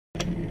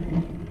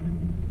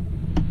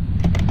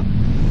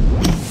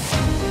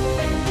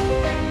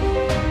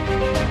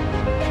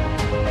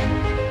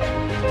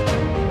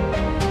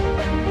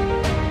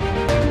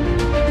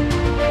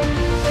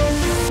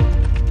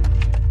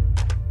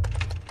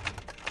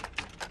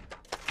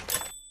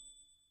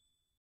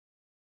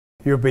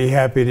you'll be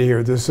happy to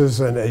hear this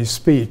isn't a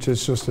speech,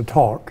 it's just a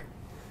talk,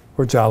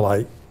 which I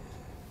like.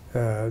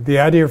 The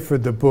idea for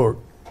the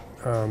book,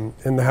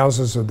 In the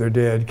Houses of Their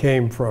Dead,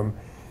 came from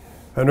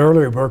an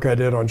earlier book I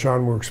did on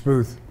John Wilkes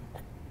Booth.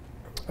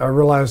 I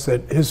realized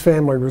that his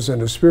family was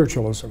into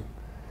spiritualism,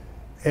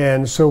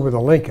 and so were the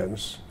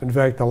Lincolns. In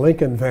fact, the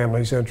Lincoln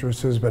family's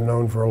interest has been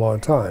known for a long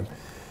time.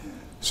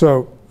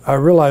 So I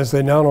realized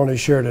they not only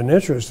shared an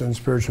interest in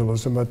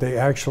spiritualism, but they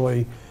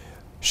actually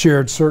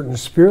shared certain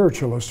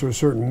spiritualists or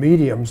certain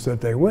mediums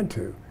that they went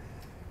to,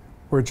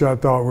 which I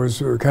thought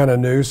was kind of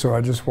new, so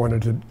I just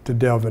wanted to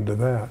delve into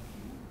that.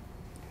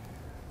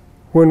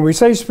 When we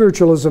say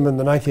spiritualism in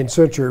the 19th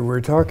century,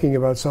 we're talking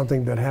about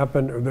something that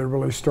happened or that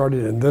really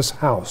started in this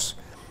house.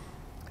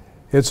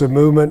 It's a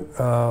movement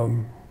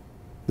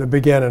that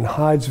began in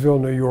Hydesville,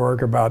 New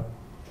York, about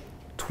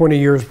 20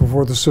 years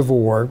before the Civil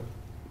War.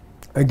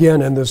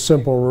 Again, in this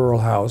simple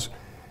rural house.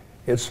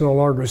 It's no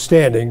longer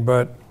standing,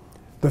 but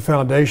the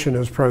foundation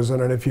is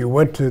present, and if you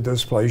went to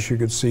this place, you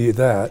could see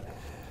that.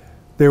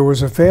 There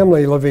was a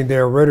family living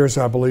there, Ritters,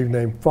 I believe,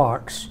 named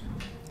Fox,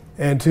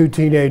 and two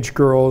teenage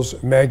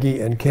girls, Maggie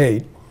and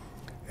Kate.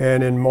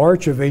 And in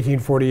March of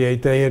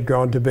 1848, they had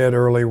gone to bed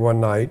early one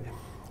night,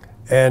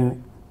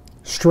 and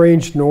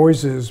strange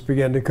noises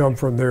began to come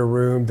from their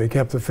room. They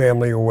kept the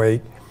family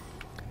awake.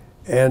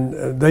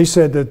 And they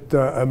said that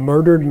a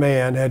murdered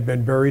man had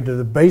been buried in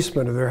the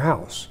basement of their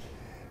house.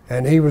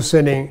 And he was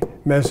sending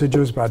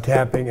messages by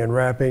tapping and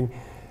rapping.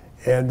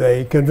 And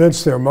they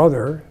convinced their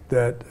mother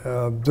that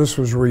this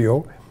was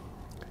real.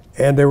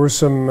 And there were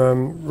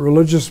some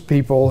religious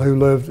people who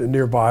lived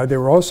nearby. They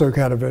were also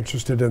kind of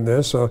interested in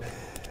this. So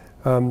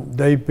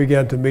they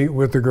began to meet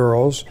with the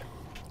girls.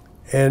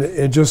 And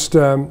it just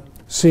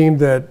seemed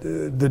that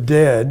the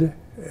dead,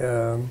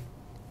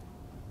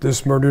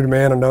 this murdered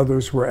man and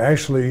others, were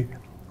actually,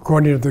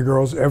 according to the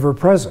girls, ever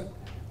present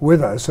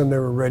with us, and they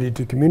were ready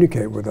to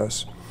communicate with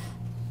us.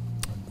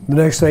 The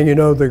next thing you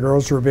know, the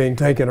girls were being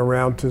taken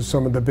around to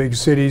some of the big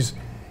cities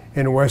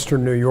in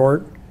western New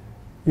York,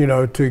 you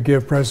know, to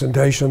give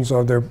presentations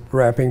of their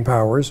rapping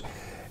powers,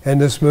 and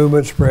this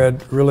movement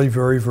spread really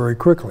very, very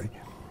quickly.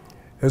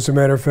 As a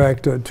matter of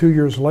fact, 2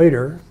 years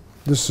later,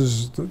 this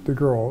is the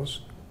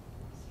girls,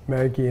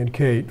 Maggie and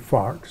Kate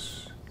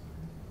Fox.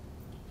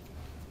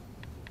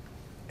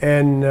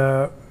 And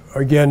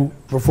again,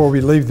 before we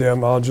leave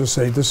them, I'll just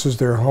say this is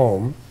their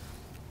home.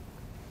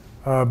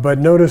 But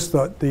notice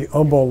that the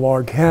humble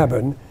log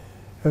cabin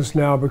has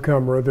now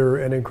become rather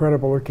an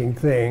incredible looking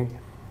thing.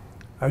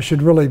 I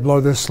should really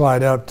blow this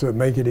slide up to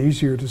make it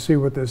easier to see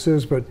what this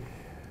is, but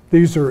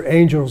these are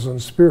angels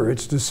and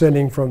spirits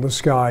descending from the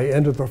sky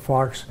into the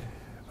Fox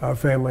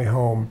family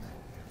home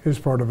as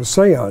part of a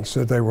seance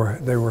that they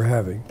were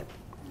having.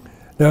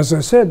 Now, as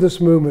I said,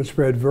 this movement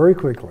spread very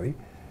quickly.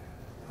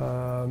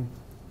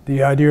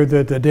 The idea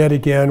that the dead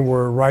again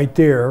were right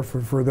there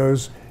for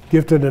those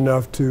gifted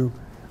enough to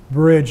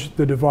bridge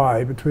the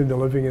divide between the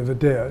living and the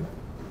dead.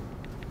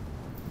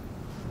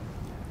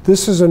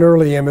 This is an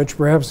early image,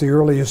 perhaps the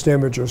earliest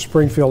image of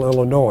Springfield,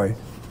 Illinois,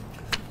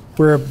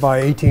 where by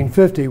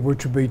 1850,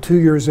 which would be 2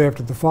 years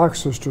after the Fox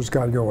sisters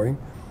got going,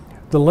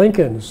 the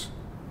Lincolns,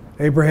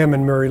 Abraham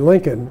and Mary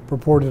Lincoln,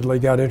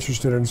 purportedly got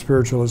interested in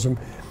spiritualism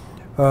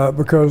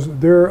because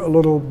their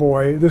little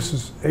boy, this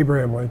is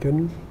Abraham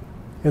Lincoln,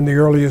 in the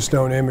earliest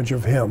known image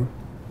of him.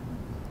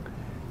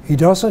 He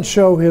doesn't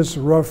show his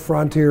rough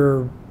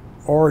frontier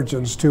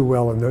origins too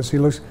well in this. He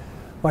looks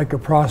like a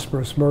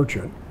prosperous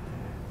merchant.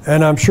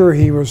 And I'm sure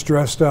he was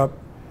dressed up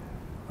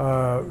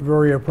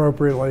very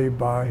appropriately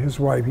by his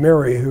wife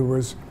Mary, who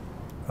was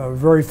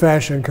very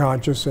fashion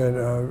conscious and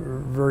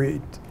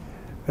very,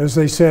 as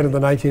they said in the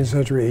 19th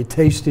century, a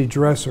tasty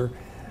dresser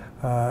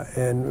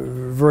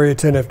and very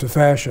attentive to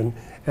fashion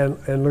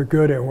and looked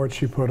good at what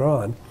she put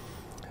on.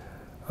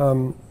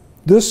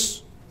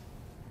 This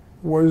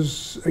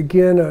was,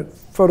 again, a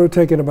photo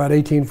taken about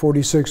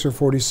 1846 or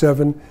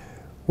 47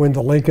 when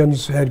the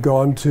Lincolns had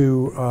gone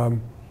to,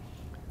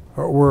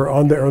 were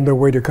on their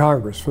way to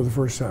Congress for the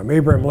first time.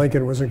 Abraham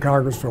Lincoln was in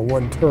Congress for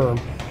one term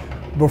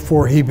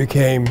before he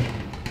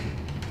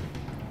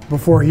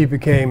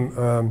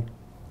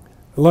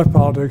left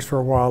politics for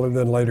a while and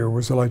then later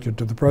was elected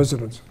to the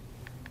presidency.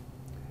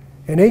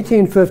 In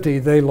 1850,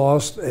 they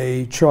lost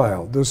a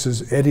child. This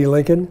is Eddie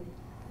Lincoln.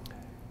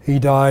 He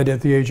died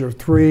at the age of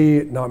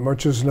 3. Not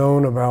much is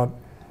known about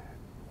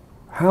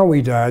how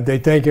he died. They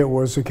think it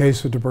was a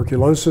case of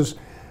tuberculosis,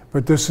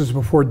 but this is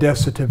before death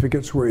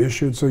certificates were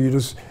issued, so you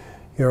just,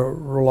 you know,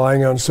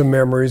 relying on some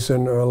memories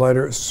and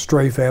a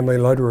stray family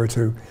letter or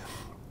two.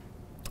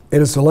 It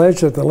is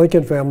alleged that the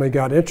Lincoln family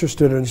got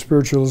interested in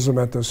spiritualism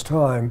at this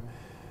time,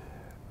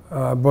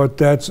 but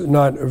that's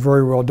not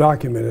very well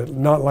documented,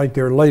 not like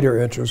their later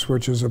interest,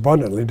 which is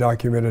abundantly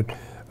documented,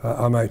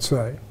 I might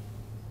say.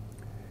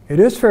 It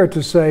is fair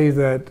to say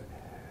that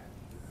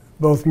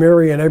both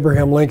Mary and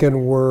Abraham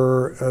Lincoln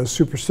were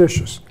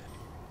superstitious.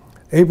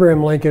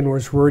 Abraham Lincoln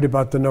was worried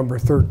about the number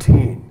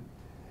 13.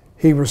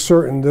 He was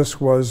certain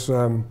this was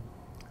an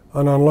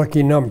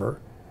unlucky number.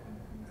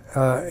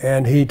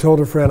 and he told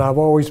a friend, I've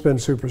always been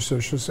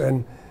superstitious,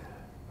 and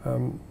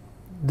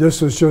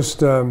this was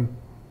just a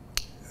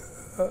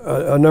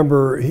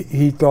number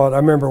he thought. I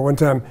remember one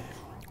time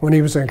when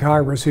he was in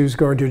Congress, he was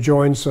going to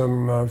join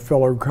some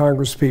fellow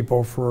Congress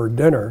people for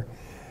dinner,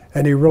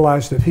 and he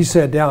realized if he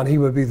sat down, he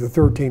would be the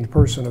 13th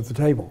person at the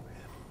table.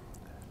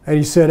 And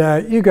he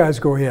said, you guys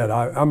go ahead,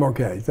 I'm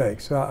okay,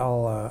 thanks,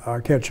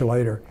 I'll catch you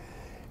later.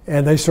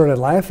 And they started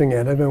laughing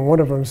at him, and one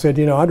of them said,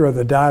 you know, I'd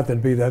rather die than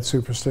be that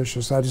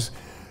superstitious. I just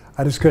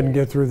couldn't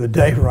get through the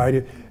day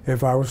right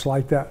if I was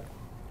like that.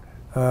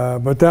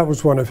 But that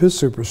was one of his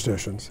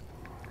superstitions.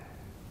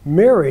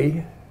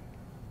 Mary,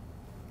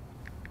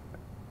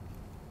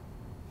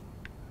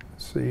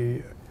 let's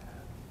see,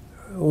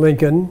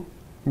 Lincoln,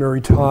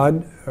 Mary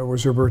Todd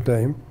was her birth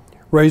name,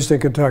 raised in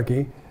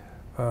Kentucky,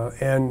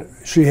 and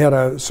she had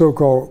a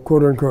so-called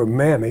quote-unquote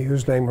mammy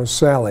whose name was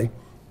Sally.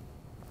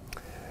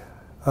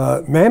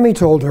 Mammy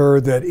told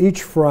her that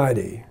each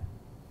Friday,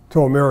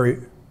 told Mary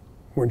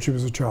when she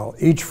was a child,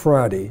 each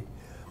Friday,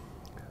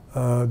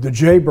 the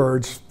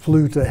jaybirds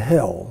flew to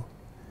hell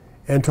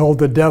and told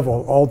the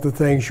devil all the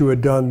things you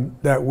had done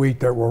that week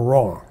that were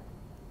wrong.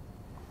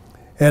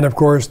 And of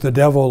course, the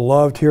devil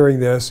loved hearing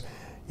this.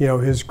 You know,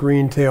 his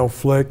green tail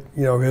flicked,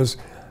 you know, his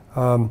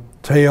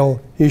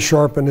tail, he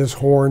sharpened his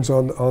horns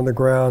on the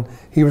ground.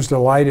 He was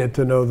delighted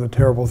to know the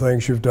terrible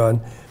things you've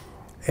done.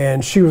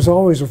 And she was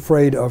always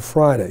afraid of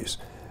Fridays.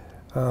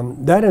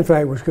 That, in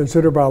fact, was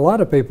considered by a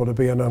lot of people to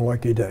be an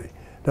unlucky day.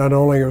 Not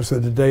only was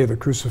it the day of the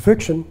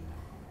crucifixion,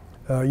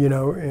 you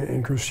know,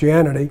 in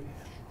Christianity,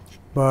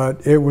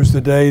 but it was the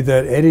day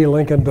that Eddie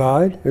Lincoln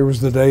died. It was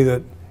the day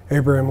that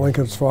Abraham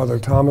Lincoln's father,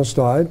 Thomas,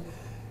 died.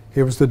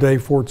 It was the day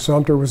Fort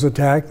Sumter was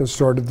attacked that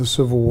started the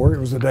Civil War. It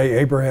was the day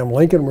Abraham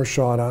Lincoln was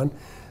shot on.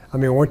 I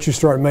mean, once you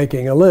start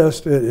making a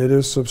list, it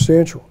is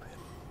substantial.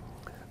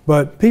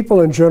 But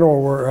people in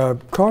general were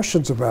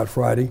cautious about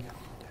Friday.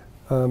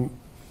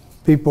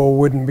 People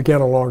wouldn't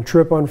begin a long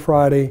trip on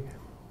Friday.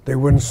 They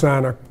wouldn't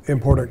sign an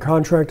important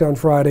contract on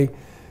Friday.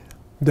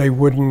 They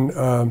wouldn't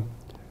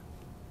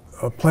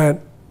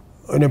plant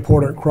an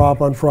important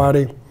crop on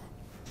Friday.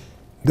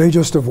 They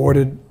just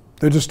avoided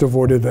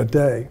that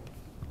day.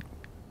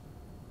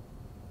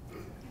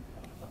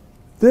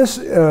 This,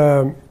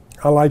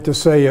 I like to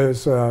say,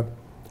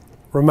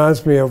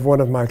 reminds me of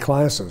one of my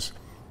classes.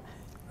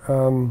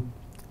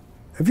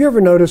 Have you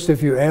ever noticed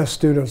if you ask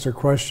students a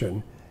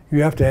question,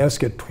 you have to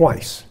ask it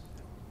twice?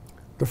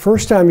 The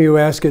first time you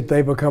ask it,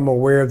 they become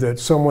aware that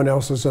someone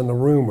else is in the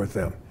room with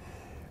them.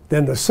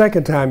 Then the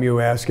second time you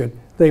ask it,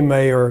 they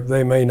may or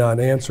they may not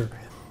answer.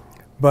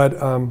 But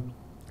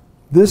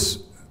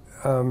this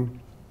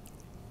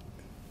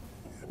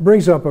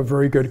brings up a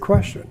very good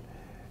question.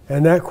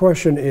 And that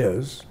question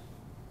is,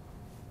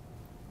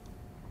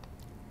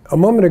 a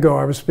moment ago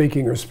I was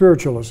speaking of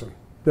spiritualism.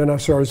 Then I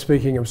started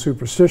speaking of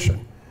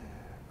superstition.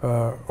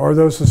 Are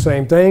those the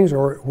same things,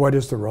 or what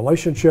is the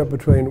relationship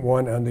between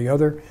one and the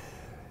other?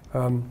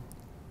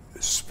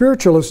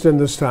 Spiritualists in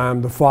this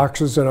time, the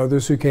Foxes and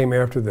others who came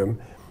after them,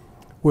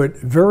 would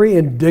very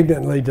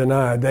indignantly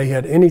deny they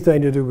had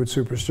anything to do with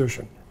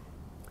superstition.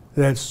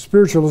 That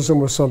spiritualism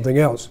was something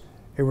else.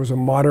 It was a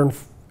modern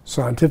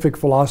scientific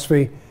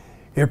philosophy.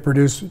 It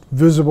produced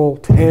visible,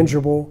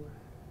 tangible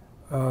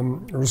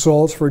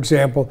results. For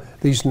example,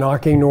 these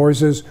knocking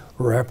noises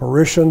or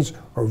apparitions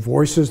or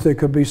voices that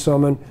could be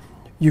summoned.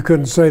 You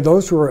couldn't say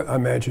those were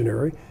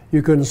imaginary.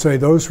 You couldn't say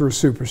those were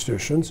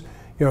superstitions.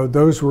 You know,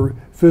 those were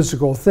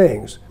physical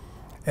things.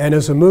 And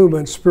as a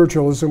movement,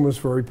 spiritualism was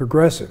very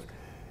progressive.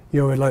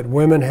 You know, it let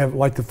women have,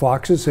 like the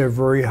Foxes, have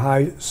very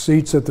high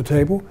seats at the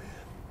table.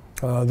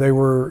 They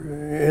were,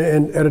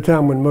 at a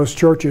time when most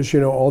churches, you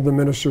know, all the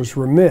ministers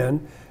were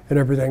men and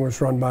everything was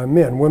run by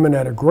men. Women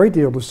had a great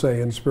deal to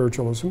say in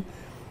spiritualism.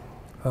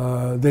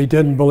 They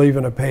didn't believe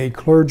in a paid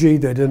clergy.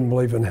 They didn't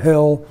believe in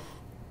hell.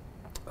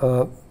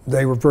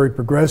 They were very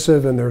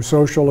progressive in their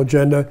social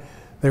agenda.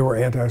 They were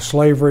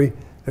anti-slavery.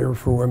 They were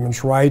for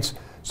women's rights.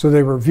 So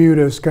they were viewed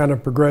as kind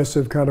of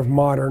progressive, kind of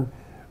modern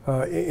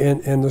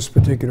in this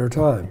particular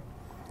time.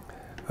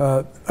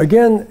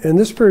 Again, in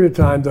this period of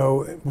time,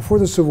 though, before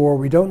the Civil War,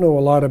 we don't know a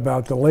lot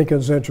about the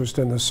Lincoln's interest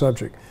in this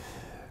subject.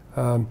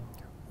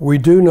 We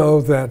do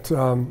know that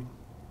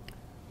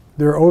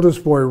their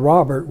oldest boy,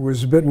 Robert,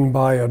 was bitten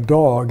by a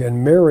dog,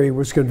 and Mary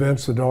was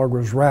convinced the dog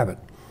was rabid.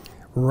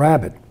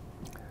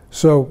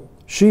 So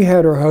she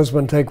had her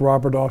husband take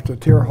Robert off to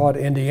Terre Haute,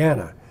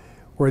 Indiana,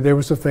 where there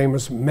was a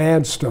famous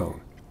madstone.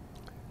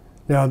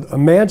 Now, a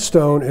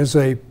madstone is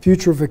a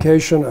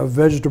putrefaction of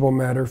vegetable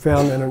matter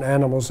found in an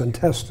animal's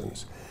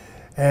intestines.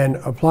 And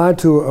applied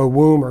to a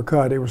wound or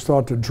cut, it was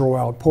thought to draw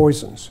out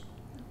poisons.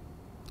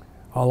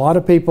 A lot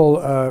of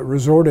people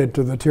resorted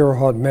to the Terre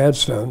Haute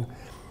madstone.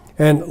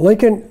 And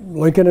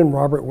Lincoln and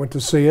Robert went to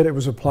see it. It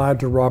was applied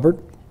to Robert.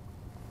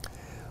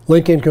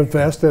 Lincoln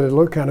confessed that it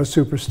looked kind of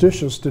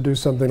superstitious to do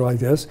something like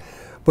this.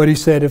 But he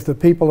said if the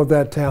people of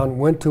that town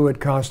went to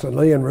it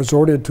constantly and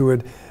resorted to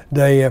it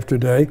day after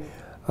day,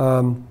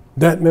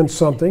 that meant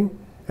something,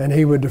 and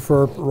he would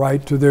defer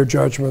right to their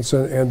judgments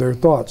and their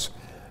thoughts.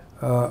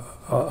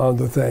 on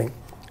the thing.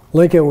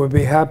 Lincoln would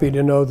be happy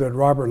to know that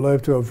Robert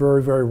lived to a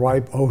very, very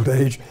ripe old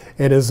age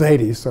in his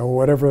 80s. So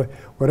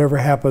whatever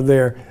happened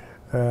there,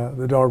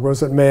 the dog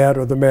wasn't mad,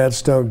 or the mad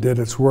stone did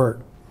its work.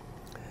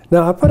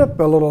 Now, I put up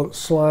a little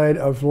slide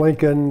of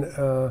Lincoln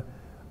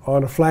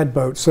on a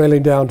flatboat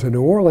sailing down to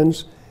New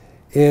Orleans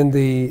in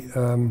the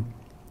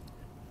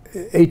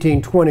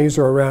 1820s,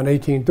 or around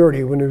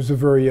 1830, when he was a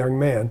very young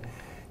man.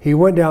 He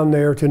went down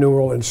there to New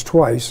Orleans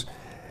twice,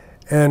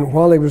 and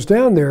while he was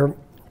down there,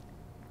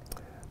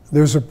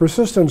 there's a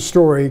persistent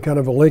story, kind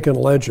of a Lincoln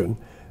legend,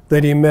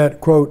 that he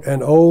met, quote,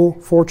 an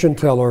old fortune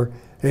teller,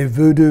 a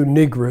voodoo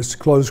negress,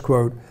 close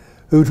quote,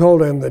 who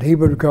told him that he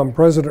would become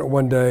president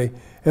one day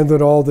and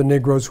that all the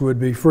Negroes would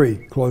be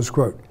free, close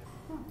quote.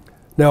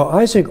 Now,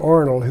 Isaac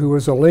Arnold, who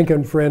was a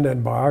Lincoln friend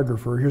and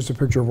biographer, here's a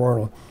picture of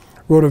Arnold,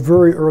 wrote a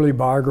very early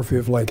biography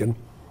of Lincoln.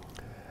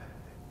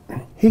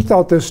 He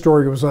thought this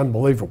story was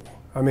unbelievable.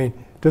 I mean,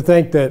 to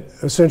think that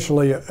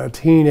essentially a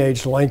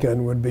teenage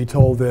Lincoln would be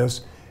told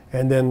this,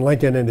 and then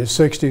Lincoln in his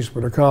 60s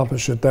would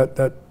accomplish it,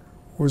 that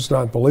was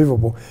not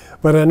believable.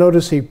 But I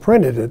noticed he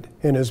printed it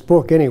in his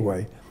book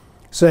anyway,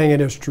 saying it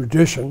is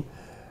tradition.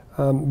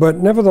 But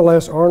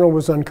nevertheless, Arnold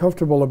was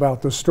uncomfortable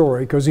about the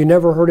story because he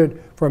never heard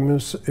it from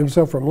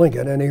himself from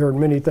Lincoln, and he heard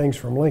many things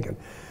from Lincoln.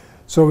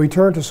 So he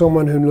turned to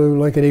someone who knew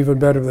Lincoln even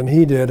better than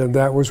he did, and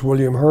that was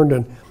William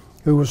Herndon,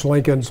 who was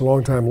Lincoln's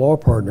longtime law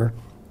partner.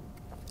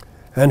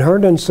 And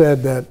Herndon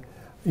said that,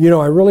 you know,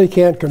 I really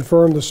can't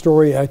confirm the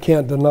story, I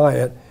can't deny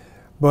it,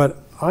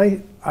 but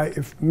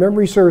if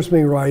memory serves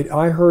me right,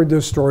 I heard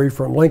this story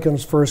from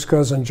Lincoln's first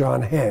cousin,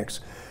 John Hanks,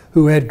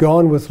 who had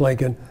gone with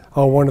Lincoln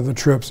on one of the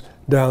trips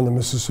down the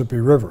Mississippi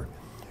River.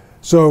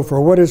 So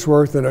for what it's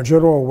worth, in a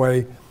general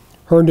way,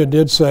 Herndon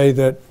did say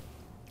that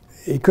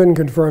he couldn't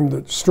confirm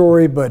the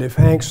story, but if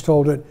Hanks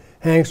told it,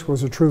 Hanks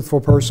was a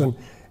truthful person,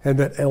 and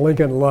that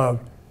Lincoln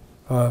loved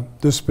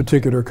this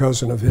particular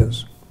cousin of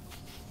his.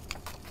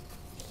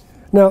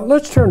 Now,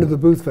 let's turn to the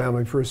Booth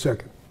family for a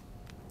second.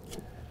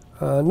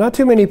 Not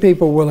too many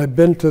people will have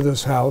been to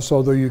this house,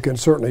 although you can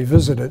certainly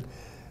visit it.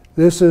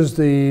 This is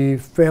the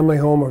family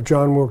home of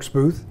John Wilkes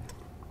Booth.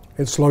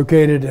 It's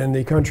located in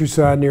the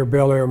countryside near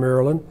Bel Air,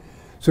 Maryland.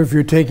 So if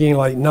you're taking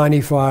like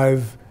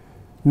 95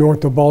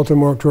 north of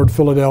Baltimore toward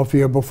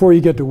Philadelphia, before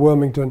you get to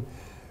Wilmington,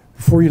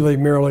 before you leave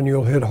Maryland,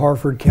 you'll hit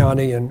Harford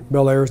County, and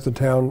Bel Air is the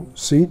town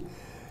seat.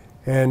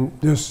 And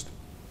this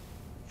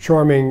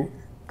charming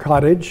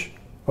cottage,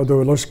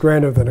 although it looks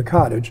grander than a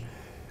cottage,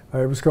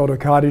 it was called a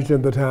cottage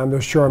at the time.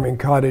 This charming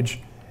cottage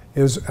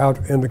is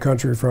out in the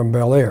country from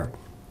Bel Air.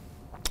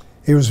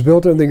 It was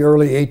built in the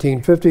early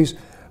 1850s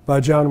by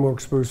John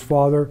Wilkes Booth's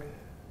father,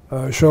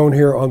 shown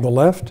here on the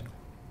left.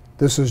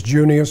 This is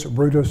Junius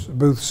Brutus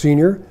Booth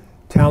Sr.,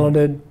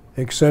 talented,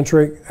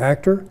 eccentric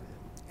actor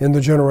in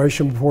the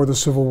generation before the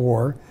Civil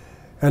War.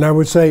 And I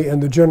would say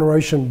in the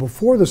generation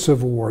before the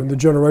Civil War, in the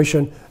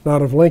generation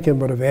not of Lincoln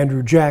but of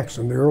Andrew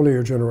Jackson, the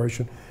earlier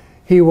generation,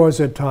 he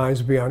was at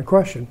times, beyond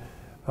question,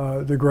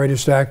 the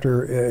greatest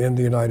actor in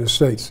the United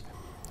States.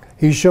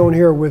 He's shown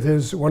here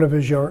with one of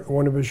his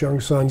young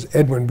sons,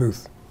 Edwin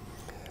Booth.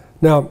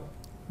 Now,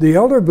 the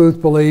elder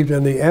Booth believed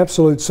in the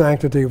absolute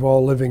sanctity of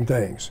all living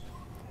things.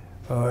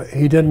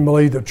 He didn't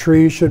believe that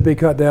trees should be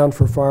cut down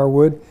for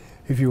firewood.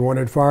 If you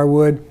wanted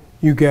firewood,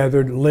 you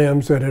gathered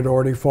limbs that had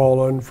already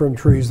fallen from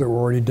trees that were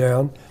already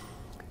down.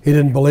 He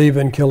didn't believe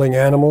in killing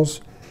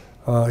animals.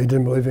 He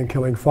didn't believe in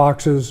killing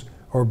foxes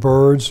or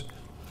birds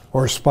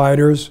or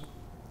spiders.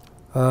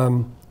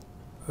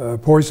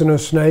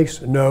 Poisonous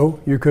snakes, no,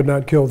 you could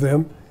not kill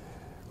them.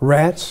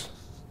 Rats,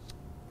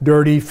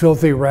 dirty,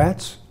 filthy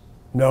rats,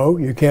 no,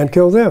 you can't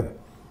kill them.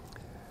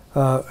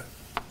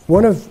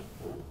 One of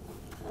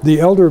the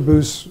elder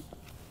Booth's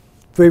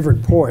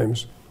favorite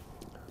poems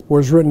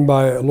was written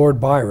by Lord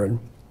Byron.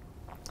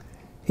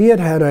 He had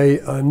had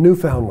a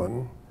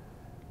Newfoundland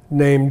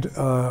named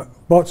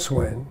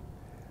Boatswain,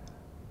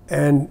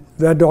 and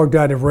that dog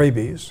died of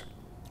rabies.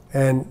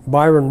 And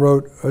Byron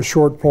wrote a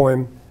short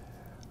poem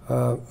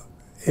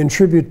in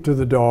tribute to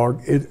the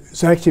dog.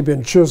 It's actually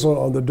been chiseled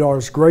on the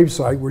dog's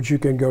gravesite, which you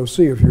can go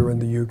see if you're in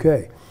the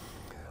UK.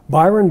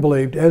 Byron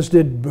believed, as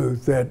did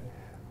Booth, that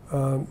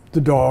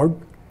the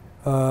dog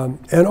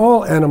and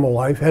all animal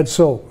life had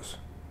souls,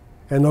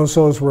 and those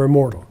souls were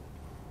immortal.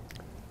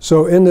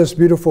 So in this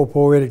beautiful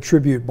poetic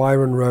tribute,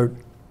 Byron wrote,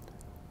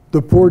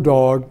 "The poor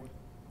dog,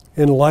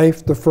 in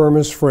life the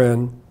firmest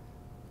friend,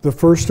 the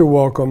first to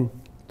welcome,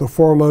 the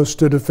foremost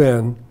to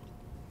defend,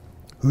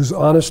 whose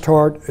honest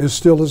heart is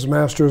still his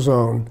master's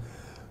own,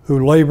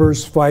 who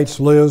labors, fights,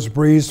 lives,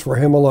 breathes for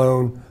him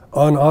alone,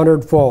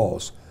 unhonored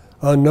falls,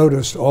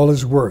 unnoticed all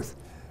his worth,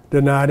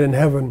 denied in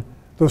heaven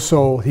the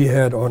soul he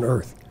had on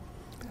earth."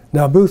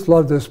 Now, Booth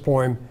loved this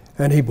poem,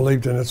 and he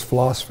believed in its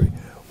philosophy.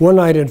 One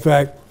night, in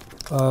fact,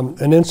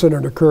 an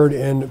incident occurred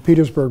in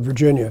Petersburg,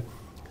 Virginia.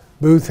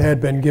 Booth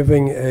had been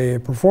giving a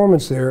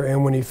performance there,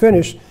 and when he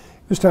finished, it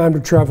was time to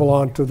travel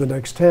on to the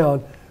next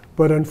town.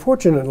 But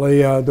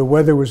unfortunately, the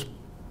weather was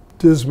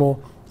dismal.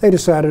 They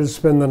decided to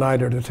spend the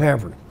night at a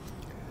tavern.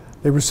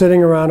 They were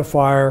sitting around a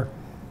fire.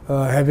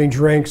 having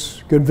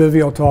drinks,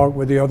 convivial talk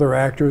with the other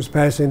actors,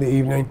 passing the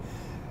evening.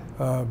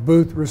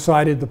 Booth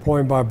recited the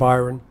poem by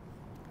Byron.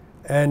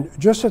 And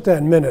just at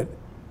that minute,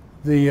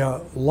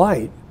 the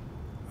light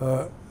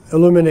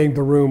illuminating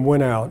the room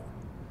went out,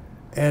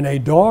 and a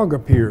dog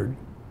appeared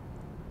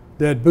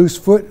that Booth's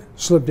foot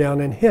slipped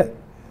down and hit.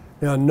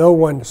 Now, no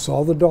one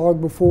saw the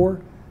dog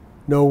before.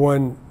 No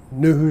one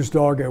knew whose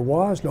dog it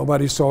was.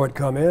 Nobody saw it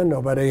come in.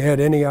 Nobody had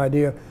any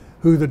idea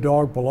who the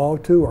dog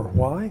belonged to or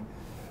why.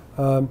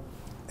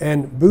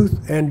 And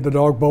Booth and the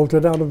dog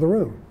bolted out of the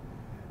room,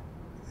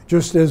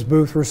 just as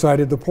Booth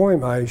recited the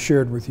poem I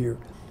shared with you.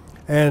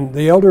 And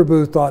the elder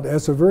Booth thought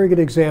that's a very good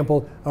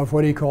example of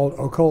what he called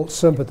occult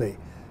sympathy,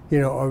 you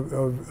know,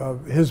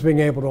 of his being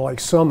able to like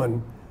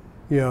summon,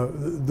 you know,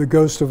 the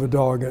ghost of a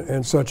dog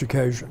in such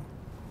occasion.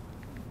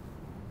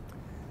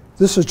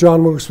 This is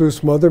John Wilkes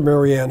Booth's mother,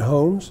 Mary Ann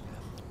Holmes.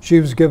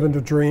 She was given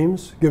to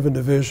dreams, given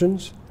to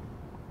visions.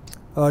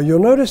 You'll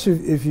notice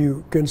if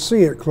you can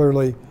see it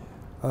clearly,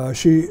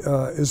 she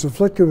is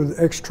afflicted with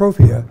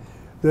extrophia.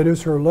 That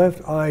is, her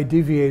left eye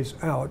deviates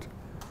out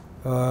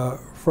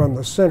from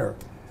the center.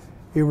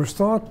 It was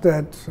thought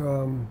that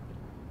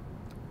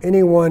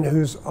anyone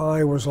whose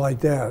eye was like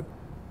that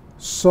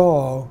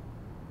saw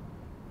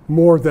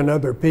more than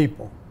other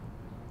people.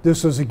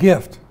 This is a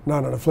gift,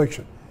 not an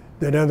affliction.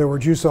 In other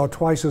words, you saw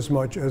twice as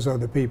much as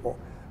other people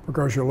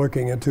because you're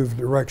looking in two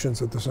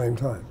directions at the same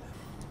time.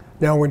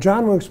 Now, when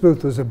John Wilkes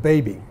Booth was a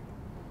baby,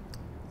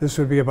 this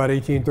would be about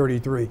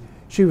 1833,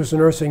 she was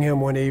nursing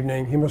him one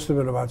evening. He must have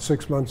been about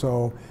 6 months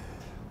old.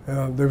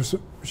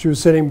 She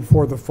was sitting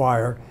before the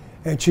fire,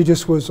 and she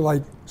just was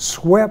like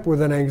swept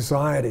with an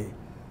anxiety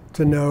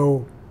to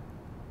know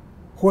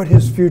what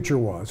his future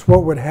was,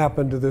 what would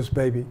happen to this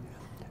baby.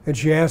 And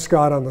she asked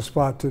God on the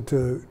spot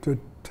to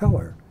tell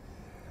her.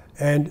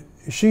 And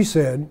she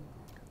said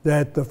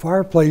that the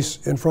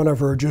fireplace in front of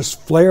her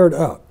just flared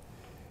up,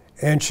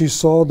 and she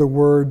saw the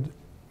word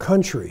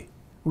country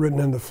written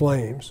in the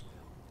flames.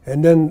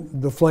 And then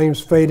the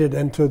flames faded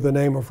into the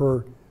name of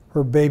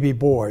her baby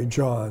boy,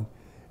 John,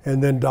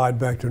 and then died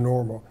back to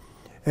normal.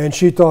 And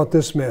she thought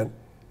this meant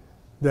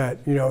that,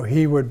 you know,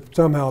 he would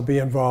somehow be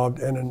involved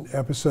in an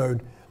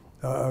episode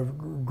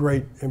of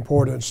great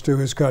importance to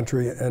his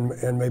country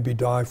and maybe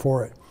die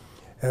for it.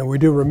 And we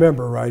do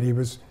remember, right, he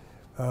was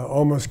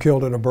almost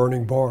killed in a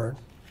burning barn.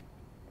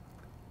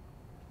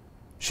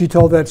 She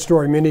told that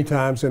story many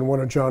times, and one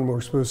of John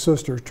Wilkes Booth's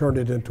sisters turned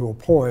it into a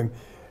poem,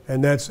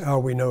 and that's how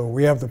we know.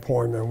 We have the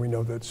poem and we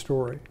know that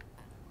story.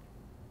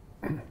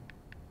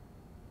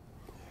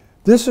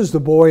 This is the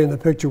boy in the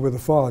picture with the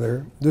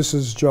father. This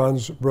is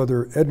John's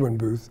brother, Edwin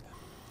Booth.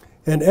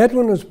 And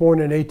Edwin was born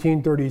in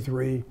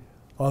 1833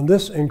 on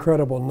this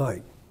incredible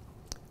night.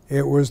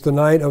 It was the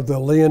night of the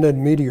Leonid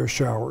meteor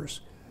showers.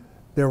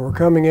 They were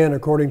coming in,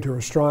 according to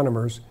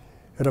astronomers,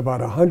 at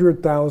about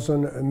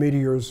 100,000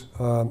 meteors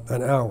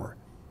an hour.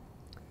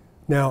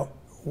 Now,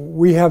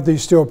 we have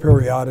these still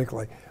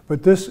periodically,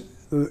 but this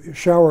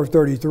shower of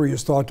 33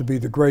 is thought to be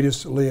the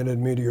greatest Leonid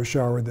meteor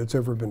shower that's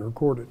ever been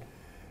recorded.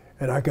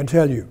 And I can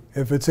tell you,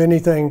 if it's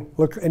anything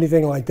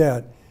like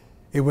that,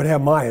 it would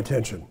have my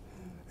attention.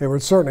 It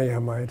would certainly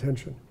have my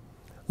attention.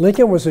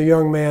 Lincoln was a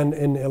young man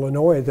in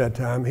Illinois at that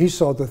time. He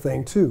saw the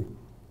thing too.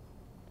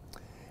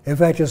 In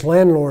fact, his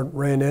landlord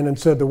ran in and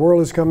said, "The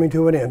world is coming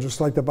to an end,"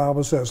 just like the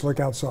Bible says, look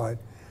outside.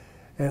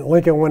 And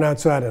Lincoln went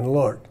outside and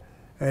looked.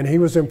 And he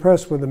was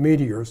impressed with the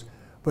meteors,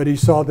 but he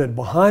saw that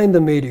behind the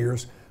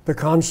meteors, the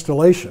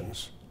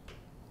constellations,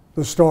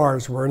 the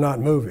stars were not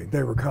moving,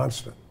 they were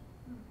constant.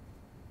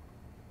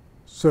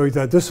 So he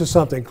thought, this is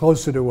something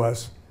closer to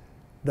us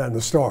than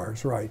the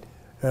stars, right?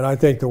 And I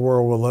think the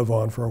world will live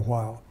on for a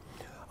while.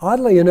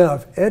 Oddly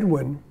enough,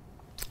 Edwin,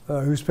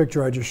 whose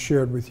picture I just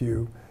shared with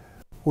you,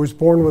 was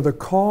born with a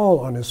caul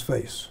on his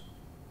face.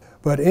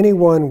 But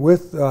anyone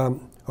with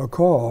a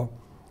caul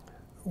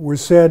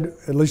was said,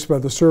 at least by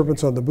the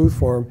servants on the Booth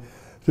farm,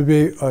 to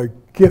be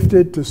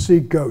gifted to see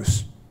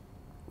ghosts.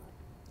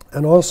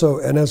 And also,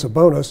 and as a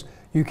bonus,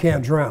 you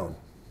can't drown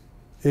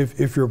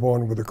if you're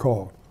born with a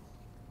caul.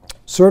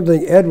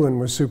 Certainly Edwin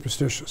was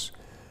superstitious.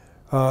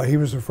 He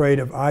was afraid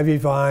of ivy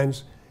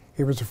vines.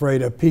 He was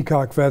afraid of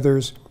peacock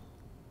feathers.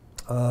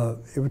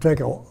 It would take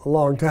a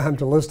long time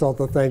to list all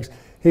the things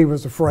he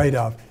was afraid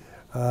of.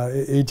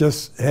 He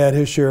just had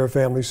his share of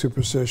family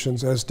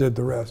superstitions, as did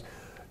the rest.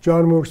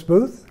 John Wilkes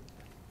Booth,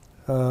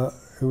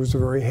 who was a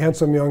very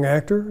handsome young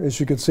actor, as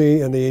you could see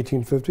in the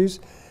 1850s,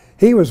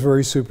 he was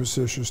very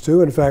superstitious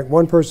too. In fact,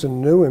 one person who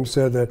knew him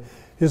said that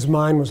his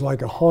mind was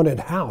like a haunted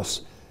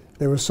house.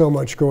 There was so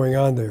much going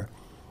on there.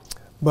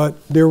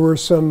 But there were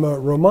some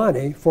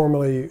Romani,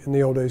 formerly in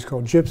the old days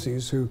called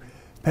gypsies, who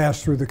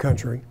passed through the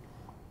country.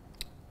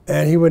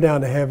 And he went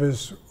down to have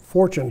his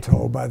fortune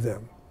told by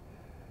them.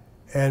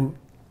 And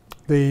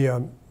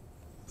the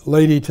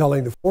lady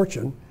telling the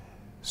fortune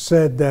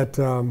said that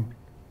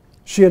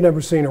she had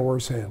never seen a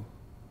worse hand.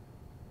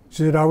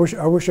 She said, I wish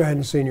I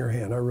hadn't seen your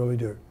hand, I really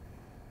do.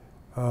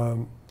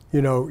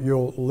 You know,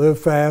 you'll live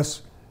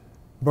fast,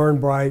 burn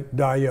bright,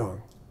 die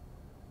young.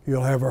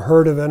 You'll have a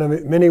herd of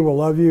enemies. Many will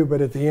love you,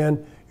 but at the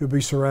end, you'll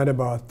be surrounded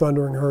by a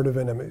thundering herd of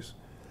enemies.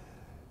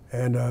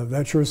 And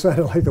that sure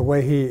sounded like the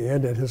way he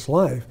ended his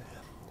life.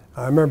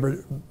 I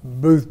remember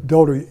Booth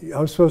told her,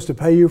 I'm supposed to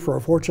pay you for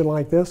a fortune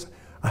like this?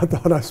 I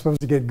thought I was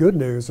supposed to get good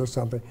news or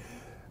something.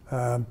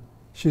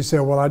 She said,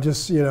 well, I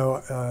just,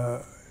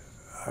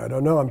 I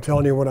don't know, I'm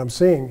telling you what I'm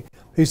seeing.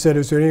 He said,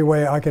 is there any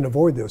way I can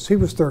avoid this? He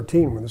was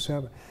 13 when this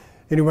happened.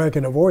 Any way I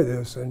can avoid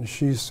this? And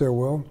she said,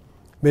 well,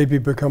 maybe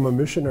become a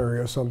missionary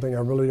or something. I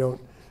really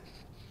don't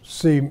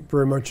see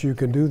very much you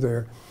can do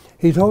there.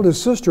 He told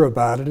his sister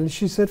about it, and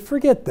she said,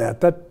 forget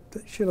that.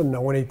 She doesn't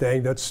know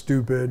anything. That's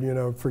stupid.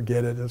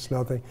 Forget it. It's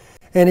nothing.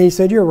 And he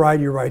said, you're right.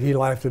 He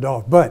laughed it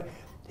off. But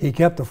he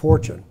kept the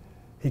fortune.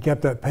 He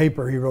kept that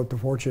paper he wrote the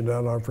fortune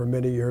down on for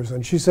many years.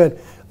 And she said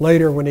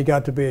later, when he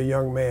got to be a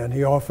young man,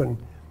 he often,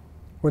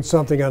 when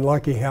something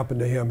unlucky happened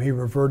to him, he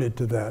reverted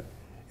to that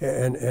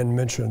and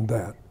mentioned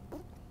that.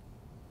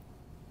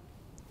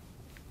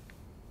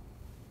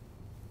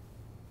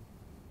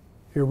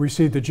 Here we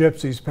see the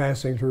gypsies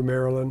passing through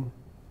Maryland.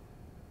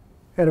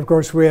 And of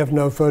course, we have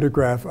no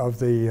photograph of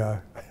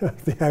the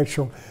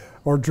actual,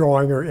 or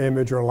drawing or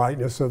image or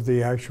likeness of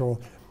the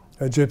actual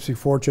gypsy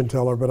fortune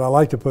teller, but I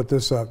like to put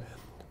this up.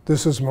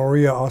 This is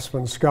Maria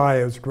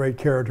Osmanskaya, a great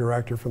character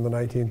actor from the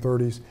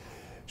 1930s.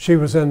 She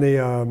was in the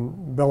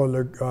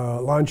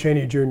Lon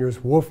Chaney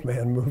Jr.'s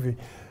Wolfman movie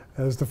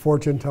as the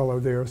fortune teller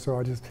there, so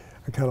I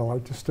kind of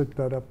like to stick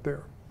that up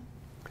there.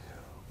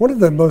 One of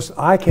the most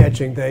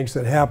eye-catching things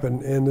that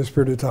happened in this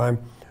period of time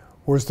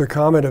was the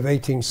comet of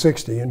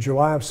 1860. In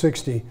July of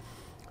 60,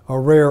 a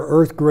rare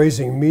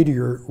Earth-grazing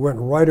meteor went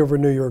right over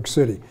New York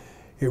City.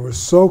 It was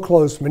so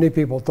close, many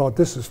people thought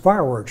this is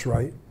fireworks,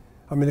 right?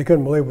 I mean, they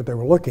couldn't believe what they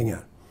were looking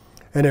at.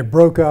 And it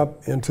broke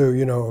up into,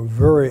 a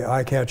very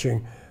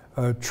eye-catching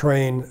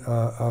train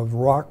of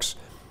rocks.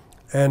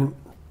 And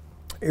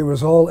it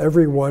was all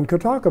everyone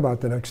could talk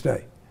about the next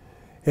day.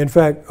 In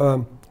fact,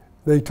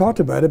 they talked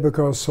about it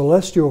because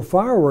celestial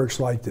fireworks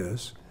like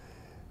this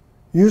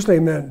usually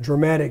meant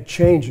dramatic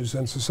changes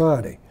in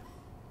society.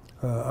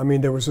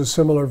 There was a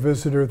similar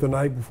visitor the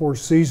night before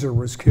Caesar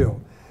was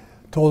killed.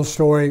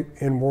 Tolstoy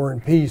in War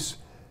and Peace,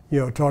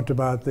 talked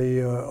about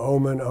the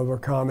omen of a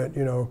comet,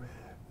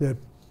 that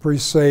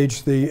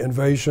presaged the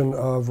invasion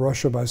of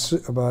Russia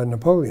by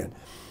Napoleon.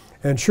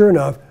 And sure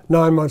enough,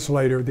 9 months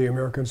later, the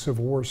American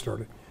Civil War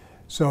started.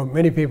 So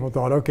many people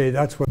thought, okay,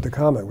 that's what the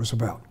comet was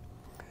about.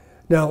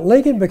 Now,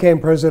 Lincoln became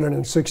president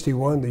in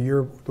 '61, the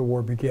year the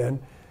war began,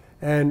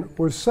 and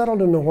was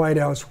settled in the White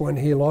House when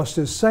he lost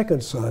his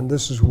second son.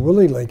 This is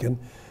Willie Lincoln,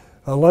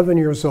 11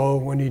 years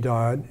old when he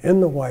died in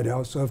the White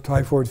House of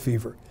typhoid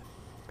fever.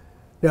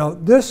 Now,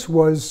 this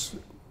was,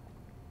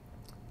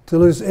 to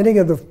lose any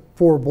of the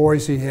 4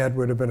 boys he had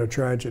would have been a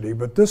tragedy,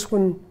 but this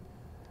was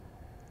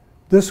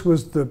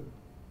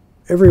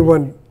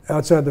everyone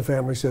outside the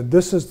family said,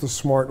 this is the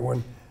smart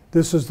one,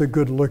 this is the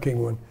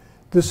good-looking one,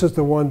 this is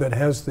the one that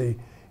has the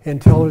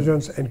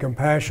intelligence and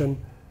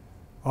compassion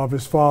of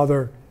his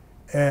father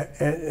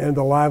and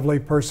the lively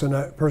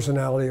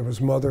personality of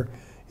his mother.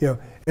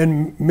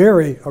 And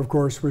Mary, of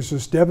course, was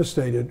just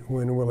devastated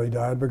when Willie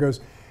died because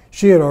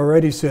she had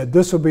already said,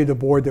 this will be the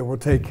boy that will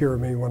take care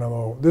of me when I'm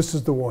old. This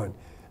is the one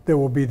that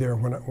will be there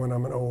when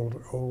I'm an old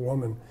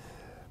woman.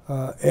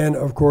 And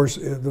of course,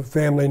 the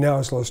family now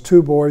has lost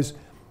 2 boys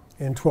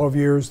in 12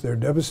 years. They're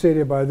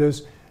devastated by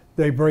this.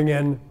 They bring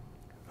in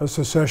a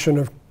succession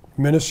of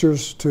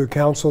ministers to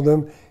counsel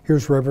them.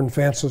 Here's Reverend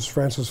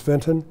Francis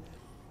Fenton.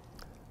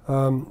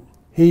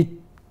 He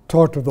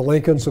talked to the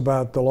Lincolns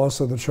about the loss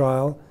of the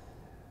child,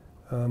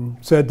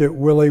 said that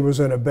Willie was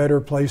in a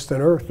better place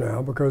than earth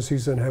now because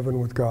he's in heaven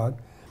with God.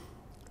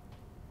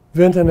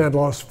 Vinton had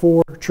lost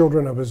 4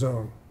 children of his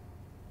own,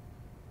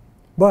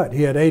 but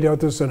he had 8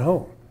 others at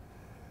home.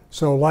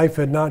 So life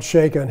had not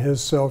shaken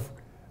his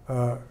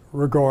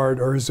self-regard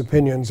or his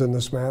opinions in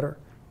this matter.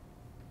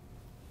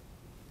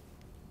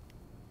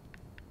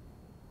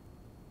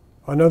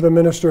 Another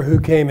minister who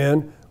came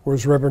in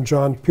was Reverend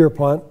John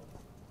Pierpont.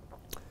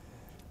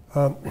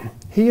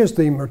 He is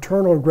the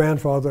maternal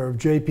grandfather of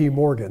J.P.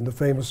 Morgan, the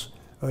famous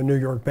New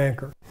York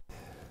banker.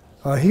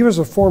 He was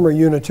a former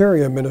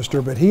Unitarian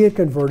minister, but he had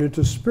converted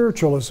to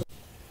spiritualism.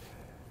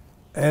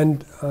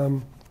 And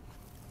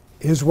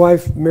his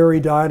wife, Mary,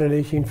 died in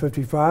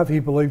 1855. He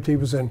believed he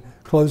was in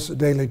close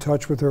daily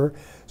touch with her.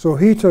 So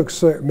he took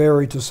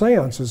Mary to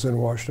seances in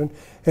Washington,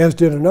 as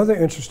did another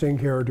interesting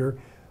character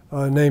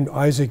named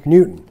Isaac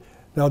Newton.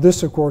 Now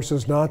this, of course,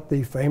 is not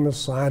the famous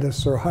scientist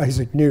Sir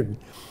Isaac Newton.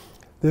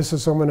 This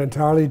is someone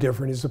entirely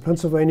different. He's a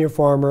Pennsylvania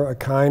farmer, a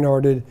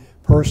kind-hearted,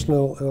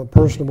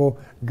 personable,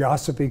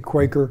 gossipy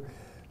Quaker,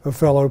 a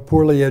fellow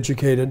poorly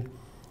educated.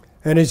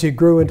 And as he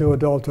grew into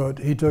adulthood,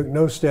 he took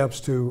no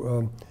steps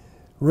to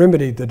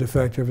remedy the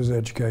defect of his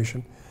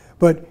education.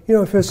 But,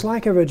 if his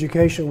lack of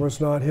education was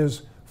not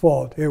his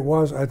fault, it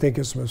was, I think,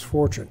 his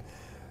misfortune.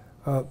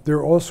 There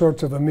are all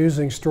sorts of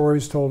amusing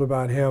stories told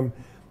about him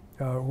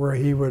where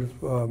he would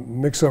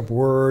mix up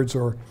words,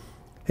 or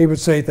he would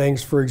say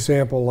things, for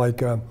example,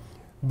 like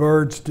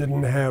birds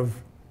didn't have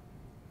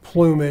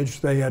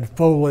plumage, they had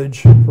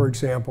foliage, for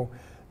example.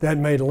 That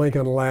made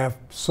Lincoln laugh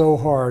so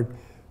hard,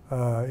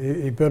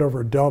 he bent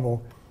over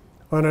double.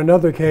 On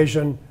another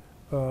occasion,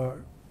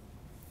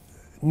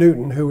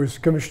 Newton, who was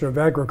Commissioner of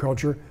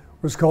Agriculture,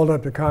 was called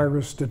up to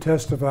Congress to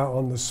testify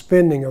on the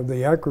spending of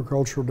the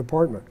Agricultural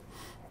Department.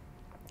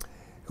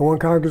 And one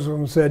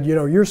congressman said, you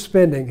know, your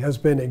spending has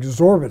been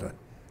exorbitant,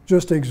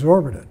 just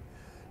exorbitant.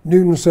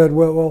 Newton said,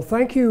 well,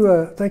 thank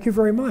you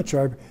very much.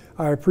 I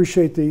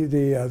appreciate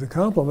the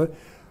compliment.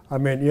 I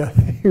mean, yeah,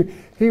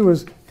 he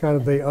was kind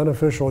of the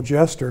unofficial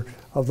jester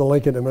of the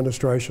Lincoln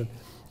administration,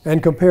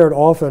 and compared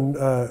often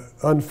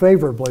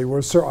unfavorably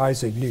with Sir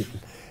Isaac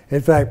Newton.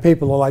 In fact,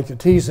 people who like to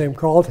tease him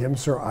called him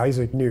Sir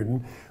Isaac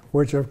Newton,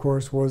 which of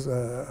course was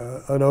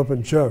an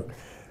open joke.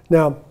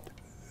 Now,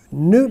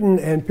 Newton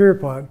and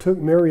Pierpont took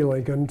Mary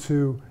Lincoln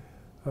to,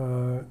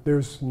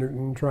 there's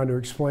Newton trying to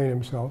explain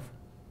himself,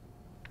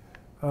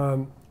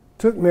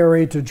 took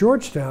Mary to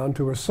Georgetown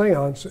to a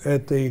seance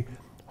at the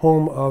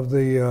home of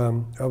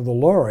the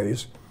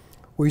Lawries.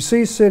 We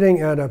see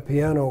sitting at a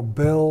piano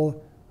Belle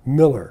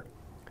Miller.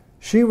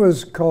 She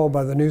was called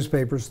by the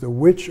newspapers the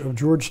Witch of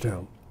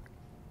Georgetown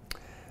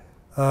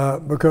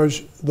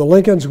because the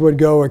Lincolns would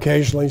go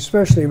occasionally,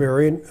 especially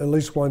Mary, at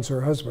least once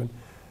her husband,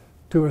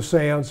 to a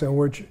seance in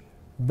which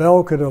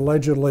Belle could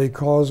allegedly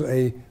cause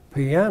a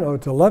piano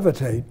to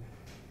levitate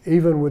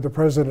even with the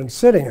president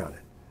sitting on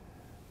it.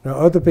 Now,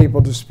 other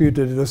people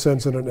disputed this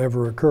incident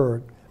ever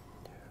occurred.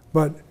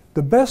 But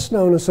the best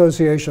known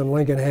association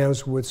Lincoln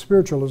has with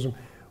spiritualism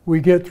we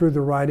get through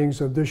the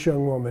writings of this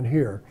young woman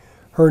here.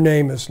 Her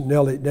name is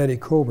Nettie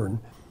Coburn.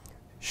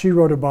 She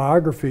wrote a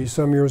biography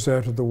some years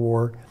after the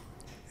war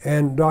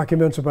and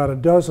documents about a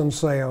dozen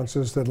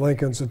seances that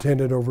Lincoln's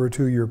attended over a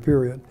 2-year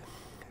period.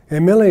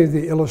 And many of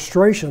the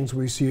illustrations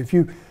we see, if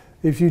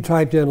you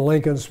typed in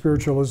Lincoln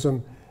spiritualism,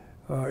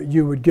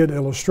 you would get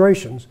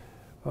illustrations.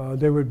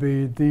 There would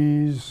be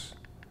these,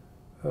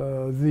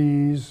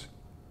 and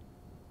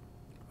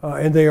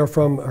they are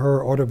from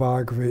her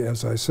autobiography,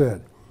 as I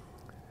said.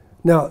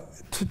 Now,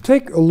 to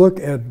take a look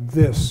at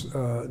this,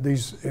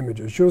 these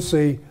images, you'll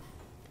see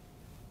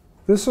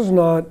this is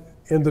not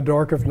in the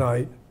dark of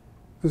night.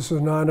 This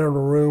is not in a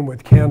room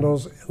with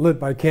candles, lit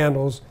by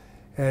candles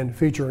and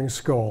featuring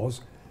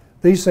skulls.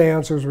 These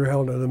seances were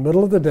held in the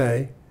middle of the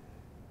day,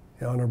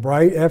 on a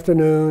bright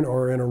afternoon,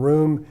 or in a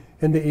room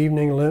in the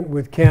evening lit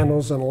with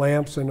candles and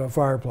lamps and a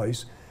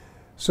fireplace.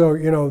 So,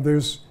 you know,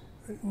 there's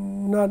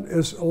not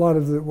as a lot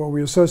of what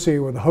we associate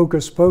with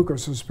hocus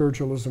pocus of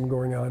spiritualism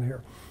going on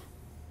here.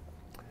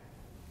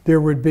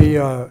 There would be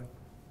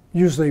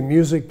usually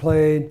music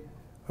played,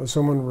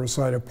 someone would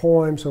recite a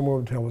poem, someone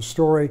would tell a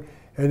story,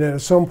 and then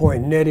at some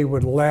point Nettie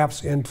would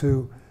lapse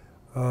into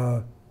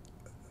her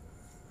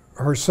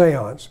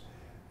seance.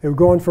 It would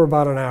go on for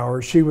about an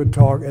hour. She would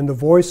talk in the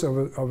voice of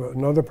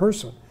another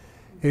person.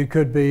 It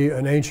could be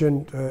an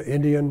ancient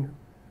Indian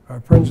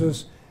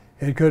princess.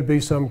 It could be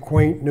some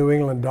quaint New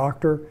England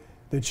doctor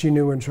that she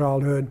knew in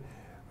childhood.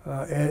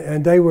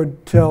 And they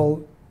would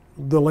tell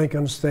the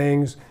Lincolns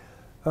things.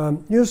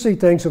 You'll see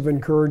things of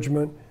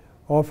encouragement,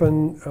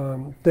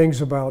 often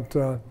things about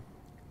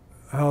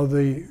how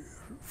the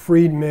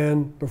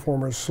freedmen, the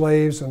former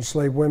slaves and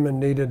slave women,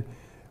 needed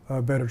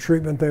better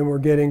treatment than we're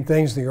getting,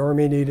 things the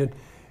Army needed.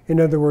 In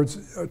other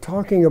words,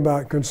 talking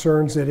about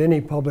concerns that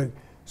any public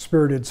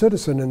spirited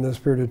citizen in this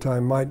period of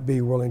time might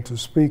be willing to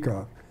speak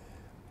of.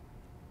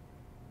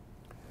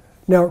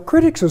 Now,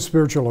 critics of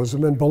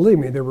spiritualism, and believe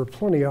me, there were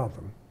plenty of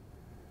them,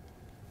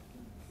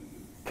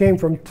 came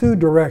from two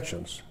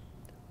directions.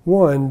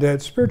 One,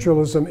 that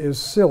spiritualism is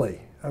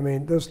silly. I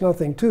mean, there's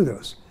nothing to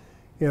this.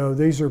 You know,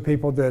 these are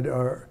people that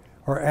are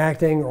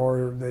acting,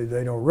 or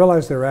they don't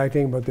realize they're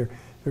acting, but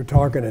they're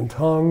talking in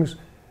tongues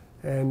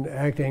and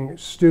acting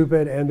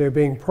stupid, and they're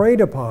being preyed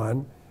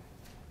upon.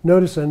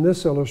 Notice in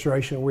this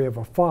illustration we have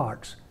a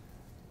fox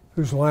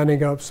who's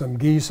lining up some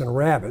geese and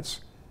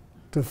rabbits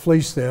to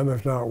fleece them,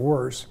 if not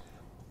worse.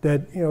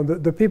 That, you know,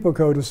 the people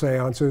go to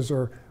seances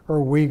are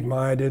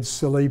weak-minded,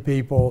 silly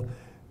people.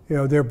 You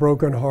know, they're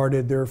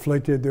broken-hearted, they're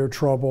afflicted, they're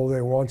troubled,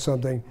 they want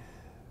something.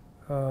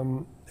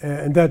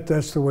 And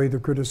that's the way the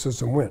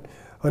criticism went.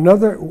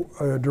 Another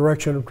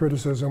direction of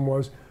criticism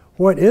was,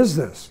 what is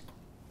this?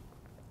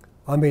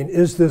 I mean,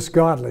 is this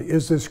godly?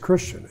 Is this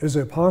Christian? Is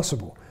it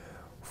possible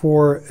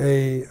for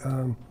a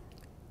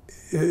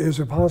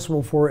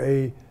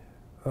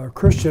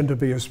Christian to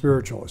be a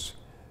spiritualist?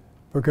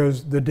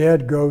 Because the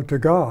dead go to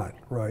God,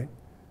 right?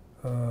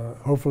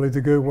 Hopefully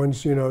the good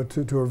ones, you know,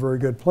 to a very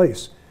good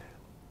place.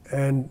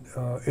 And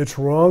it's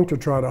wrong to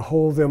try to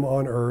hold them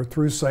on earth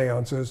through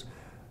seances,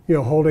 you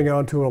know, holding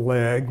on to a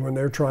leg when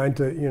they're trying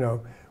to, you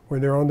know, when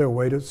they're on their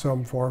way to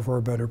some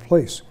far better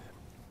place.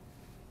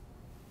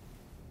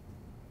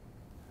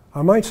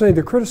 I might say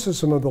the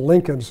criticism of the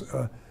Lincolns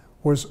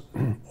was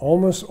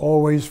almost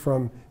always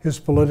from his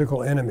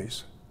political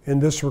enemies in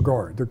this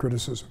regard, the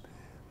criticism.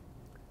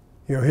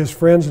 You know, his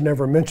friends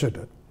never mentioned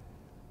it.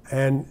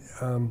 And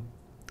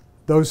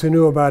those who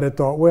knew about it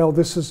thought, well,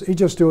 he's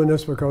just doing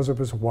this because of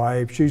his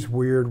wife. She's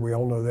weird. We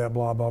all know that,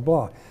 blah, blah,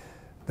 blah.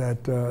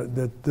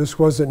 that this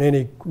wasn't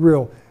any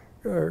real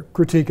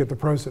critique at the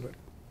president.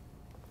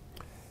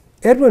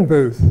 Edwin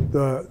Booth,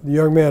 the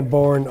young man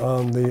born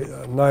on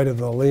the night of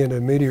the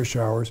Leonid meteor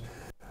showers,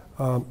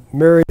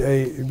 married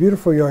a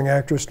beautiful young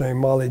actress named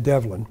Molly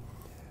Devlin.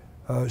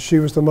 She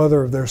was the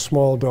mother of their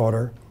small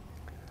daughter.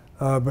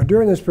 But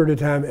during this period of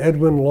time,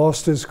 Edwin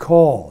lost his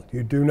call.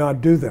 You do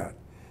not do that.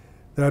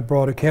 That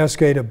brought a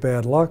cascade of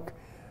bad luck.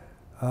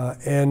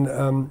 And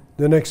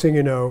the next thing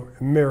you know,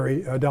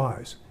 Mary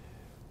dies.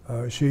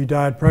 She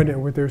died pregnant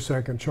with their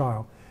second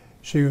child.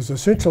 She was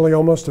essentially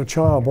almost a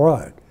child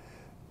bride.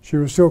 She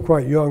was still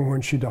quite young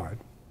when she died.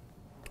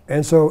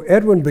 And so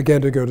Edwin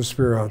began to go to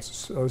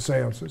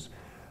seances,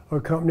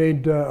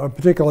 accompanied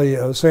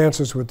particularly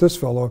seances with this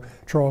fellow,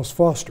 Charles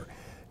Foster.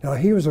 Now,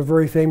 he was a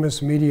very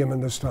famous medium in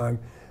this time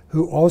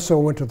who also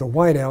went to the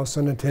White House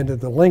and attended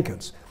the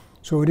Lincolns.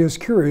 So it is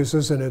curious,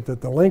 isn't it,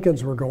 that the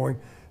Lincolns were going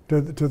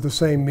to the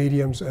same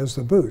mediums as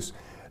the Booths.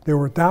 There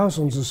were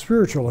thousands of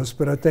spiritualists,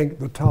 but I think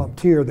the top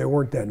tier, there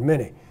weren't that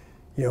many.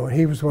 You know, and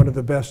he was one of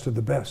the best of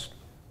the best.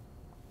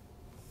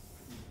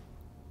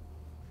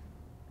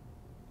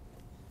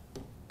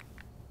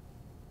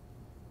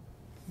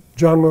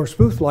 John Wilkes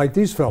Booth liked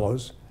these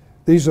fellows.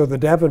 These are the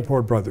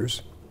Davenport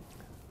brothers.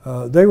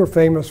 They were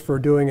famous for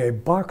doing a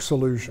box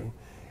illusion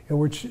in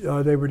which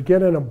they would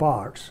get in a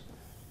box,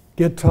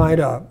 get tied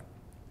up,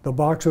 the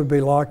box would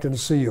be locked and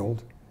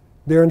sealed,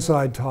 they're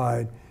inside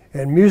tied,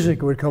 and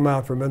music would come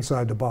out from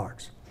inside the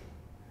box.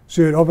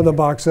 So you'd open the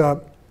box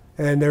up,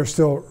 and they're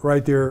still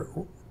right there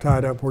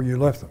tied up where you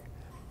left them.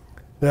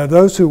 Now,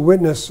 those who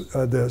witnessed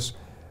this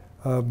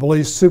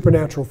believed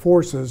supernatural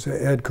forces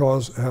had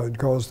caused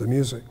the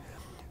music.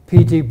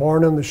 P.T.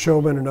 Barnum, the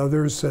showman, and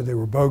others said they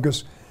were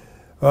bogus.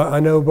 I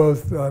know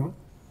both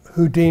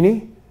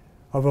Houdini,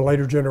 of a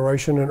later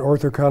generation, and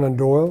Arthur Conan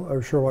Doyle,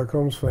 of Sherlock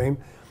Holmes fame,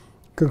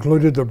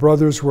 concluded the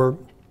brothers were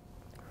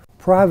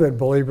private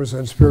believers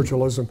in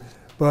spiritualism,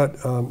 but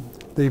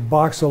the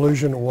box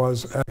illusion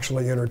was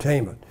actually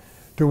entertainment,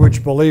 to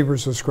which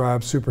believers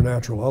ascribed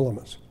supernatural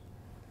elements.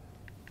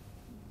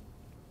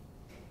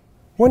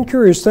 One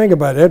curious thing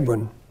about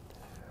Edwin,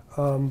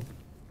 in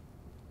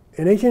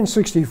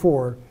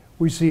 1864,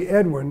 we see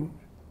Edwin,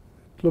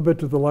 a little bit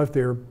to the left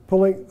there,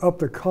 pulling up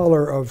the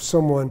collar of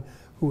someone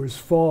who has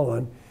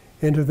fallen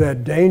into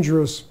that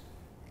dangerous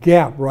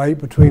gap right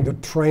between the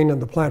train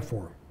and the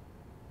platform.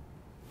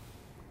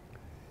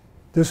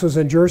 This was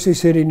in Jersey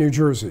City, New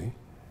Jersey,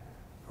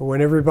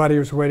 when everybody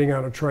was waiting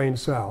on a train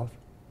south.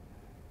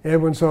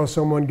 Edwin saw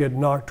someone get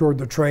knocked toward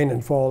the train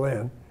and fall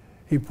in.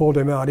 He pulled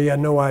him out. He had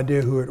no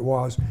idea who it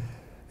was.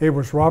 It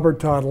was Robert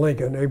Todd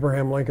Lincoln,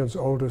 Abraham Lincoln's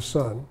oldest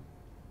son,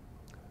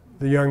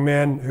 the young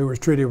man who was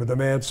treated with the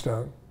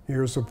Madstone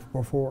years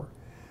before.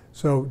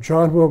 So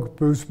John Wilkes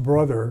Booth's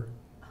brother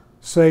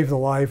saved the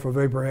life of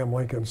Abraham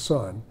Lincoln's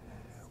son,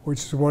 which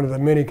is one of the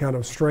many kind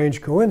of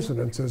strange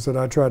coincidences that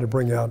I try to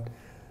bring out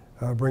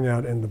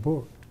in the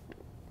book.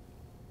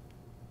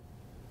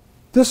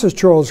 This is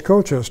Charles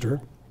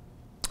Colchester,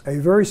 a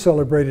very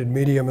celebrated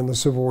medium in the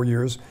Civil War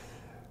years.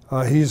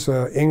 He's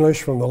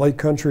English from the Lake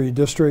Country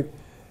district.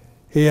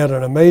 He had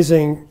an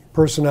amazing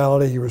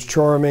personality. He was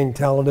charming,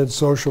 talented,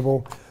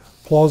 sociable,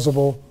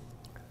 plausible.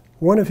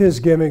 One of his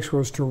gimmicks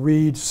was to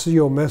read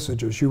sealed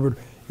messages. You would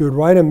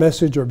write a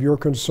message of your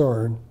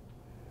concern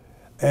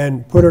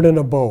and put it in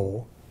a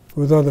bowl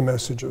with other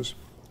messages.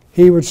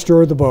 He would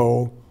stir the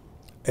bowl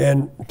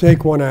and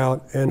take one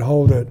out and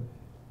hold it.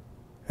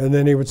 And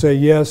then he would say,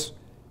 yes,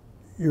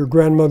 your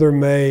grandmother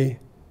May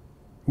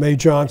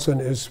Johnson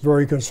is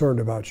very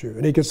concerned about you.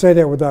 And he could say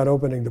that without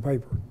opening the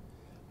paper.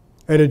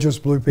 And it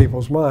just blew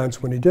people's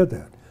minds when he did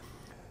that.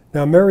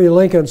 Now, Mary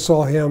Lincoln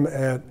saw him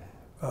at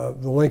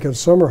the Lincoln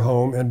summer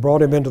home and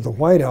brought him into the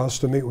White House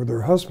to meet with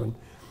her husband.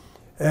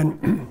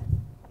 And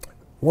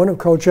one of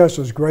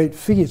Colchester's great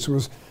feats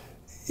was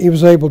he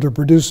was able to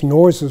produce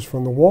noises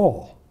from the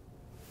wall.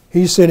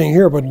 He's sitting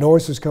here, but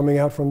noises coming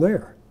out from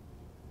there.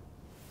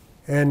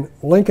 And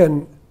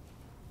Lincoln,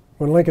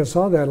 when Lincoln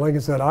saw that,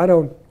 Lincoln said,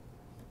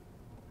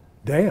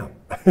 damn,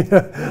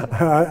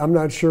 I'm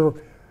not sure,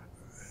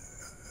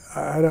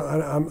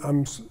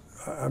 I'm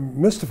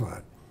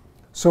mystified.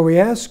 So he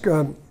asked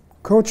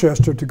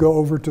Colchester to go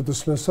over to the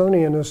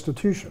Smithsonian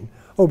Institution.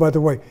 Oh, by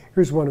the way,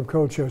 here's one of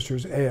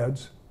Colchester's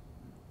ads.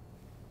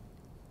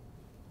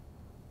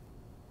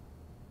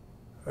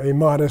 A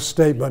modest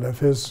statement of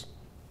his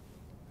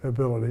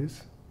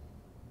abilities.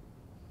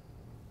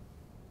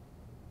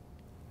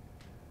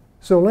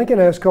 So Lincoln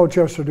asked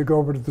Colchester to go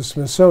over to the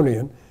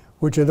Smithsonian,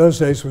 which in those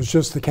days was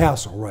just the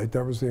castle, right?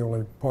 That was the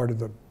only part of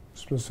the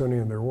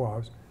Smithsonian there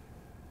was.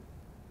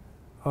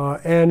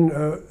 And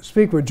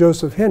speak with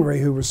Joseph Henry,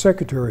 who was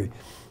secretary.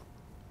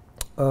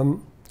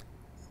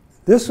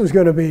 This was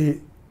going to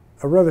be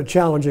rather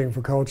challenging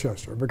for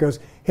Colchester because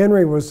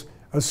Henry was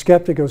a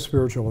skeptic of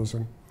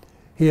spiritualism.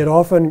 He had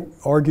often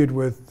argued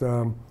with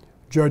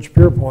Judge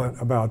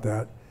Pierpont about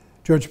that.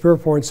 Judge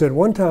Pierpont said,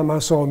 one time I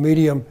saw a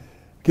medium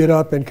get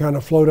up and kind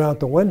of float out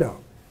the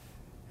window.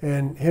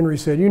 And Henry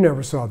said, you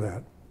never saw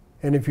that.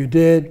 And if you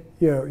did,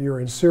 you know, you're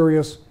in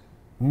serious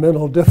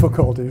mental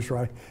difficulties,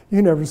 right?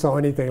 You never saw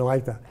anything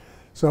like that.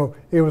 So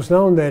it was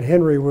known that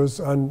Henry was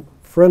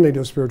unfriendly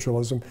to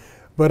spiritualism,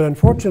 but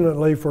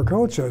unfortunately for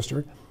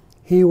Colchester,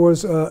 he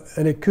was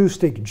an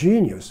acoustic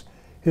genius.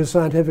 His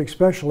scientific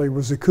specialty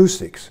was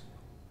acoustics.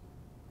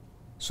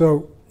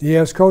 So he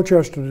asked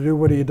Colchester to do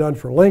what he had done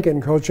for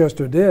Lincoln.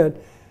 Colchester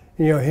did.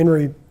 You know,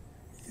 Henry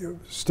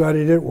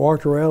studied it,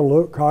 walked around,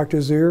 looked, cocked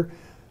his ear,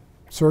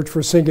 searched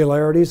for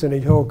singularities, and he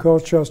told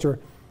Colchester,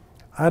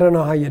 I don't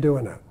know how you're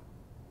doing that.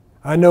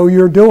 I know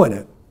you're doing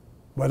it,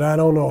 but I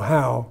don't know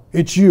how.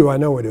 It's you, I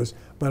know it is,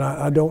 but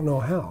I don't know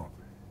how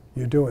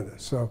you're doing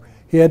this. So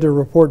he had to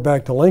report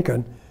back to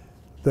Lincoln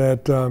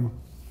that,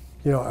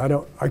 you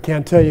know, I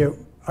can't tell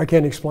you, I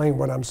can't explain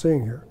what I'm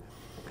seeing here.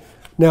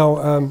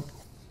 Now,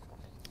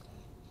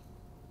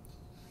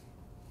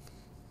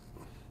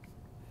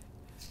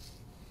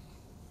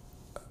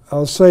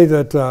 I'll say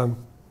that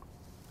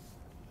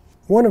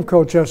one of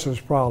Colchester's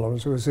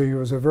problems was he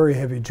was a very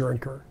heavy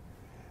drinker.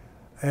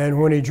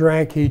 And when he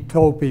drank, he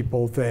told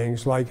people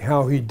things like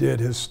how he did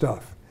his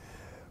stuff.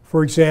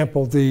 For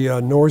example, the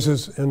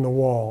noises in the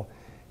wall.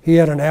 He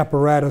had an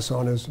apparatus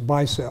on his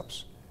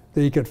biceps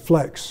that he could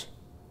flex,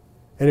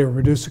 and it would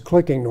produce a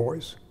clicking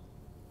noise.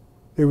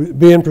 It would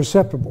be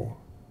imperceptible,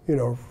 you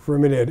know,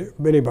 for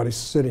anybody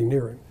sitting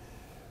near him.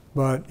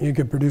 But he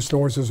could produce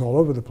noises all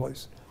over the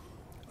place.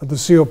 The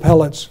seal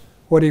pellets,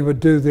 what he would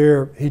do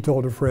there, he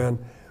told a friend,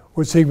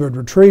 was he would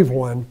retrieve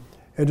one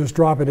and just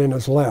drop it in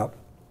his lap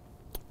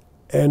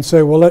and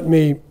say, well,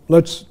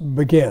 let's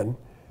begin.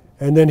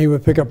 And then he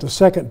would pick up the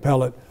second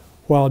pellet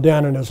while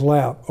down in his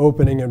lap,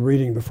 opening and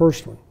reading the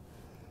first one.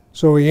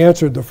 So he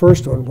answered the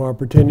first one while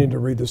pretending to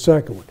read the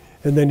second one.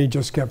 And then he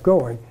just kept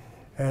going.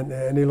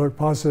 And he looked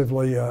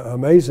positively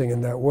amazing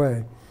in that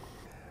way.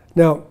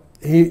 Now,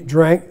 he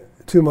drank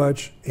too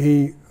much.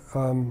 He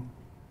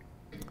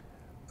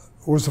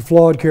was a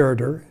flawed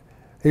character.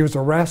 He was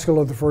a rascal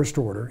of the first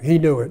order. He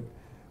knew it,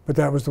 but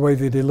that was the way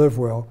that he lived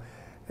well.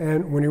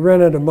 And when he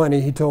ran out of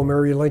money, he told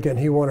Mary Lincoln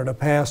he wanted a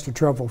pass to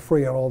travel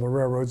free on all the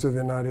railroads of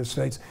the United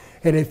States.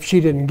 And if she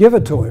didn't give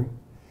it to him,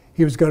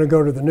 he was going to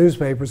go to the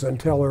newspapers and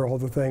tell her all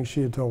the things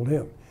she had told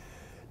him.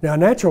 Now,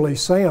 naturally,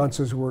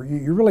 seances were,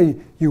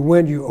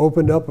 you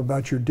opened up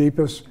about your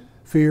deepest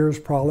fears,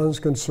 problems,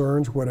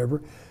 concerns,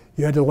 whatever.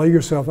 You had to lay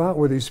yourself out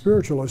with these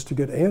spiritualists to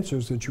get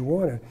answers that you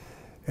wanted.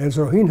 And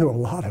so he knew a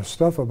lot of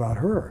stuff about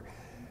her.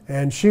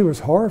 And she was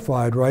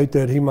horrified, right,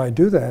 that he might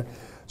do that.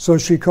 So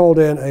she called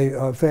in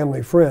a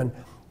family friend.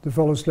 The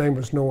fellow's name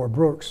was Noah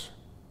Brooks.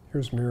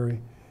 Here's Mary.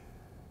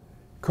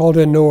 Called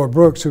in Noah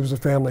Brooks, who was a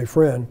family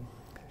friend.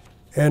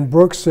 And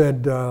Brooks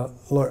said,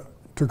 look,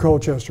 to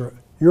Colchester,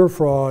 you're a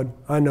fraud,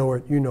 I know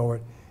it, you know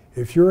it.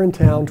 If you're in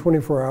town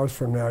 24 hours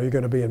from now, you're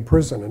going to be in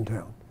prison in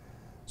town.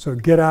 So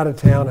get out of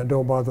town and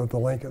don't bother the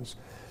Lincolns.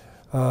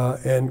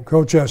 And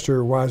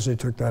Colchester wisely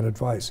took that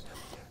advice.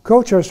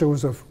 Colchester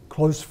was a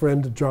close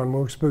friend of John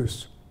Wilkes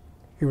Booth.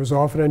 He was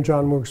often in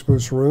John Wilkes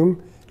Booth's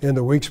room in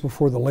the weeks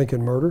before the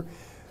Lincoln murder.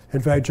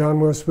 In fact,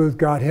 John Wilkes Booth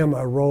got him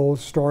a role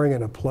starring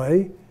in a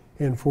play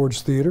in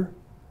Ford's Theater.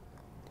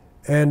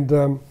 And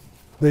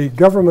the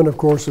government, of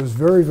course, was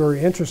very, very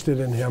interested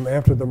in him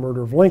after the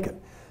murder of Lincoln.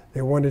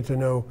 They wanted to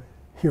know,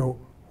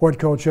 what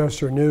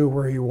Colchester knew,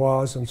 where he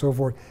was, and so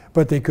forth,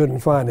 but they couldn't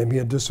find him. He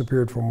had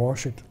disappeared from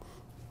Washington.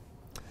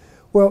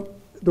 Well,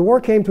 the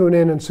war came to an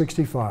end in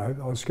 '65.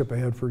 I'll skip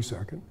ahead for a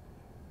second.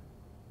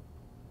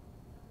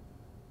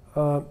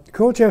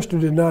 Colchester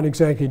did not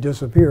exactly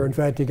disappear. In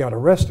fact, he got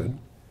arrested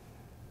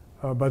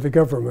by the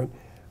government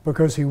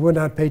because he would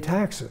not pay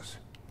taxes.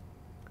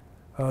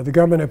 The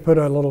government had put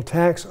a little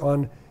tax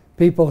on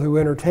people who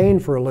entertain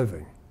for a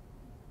living,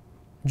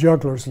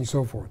 jugglers and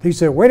so forth. He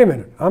said, wait a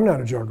minute, I'm not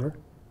a juggler.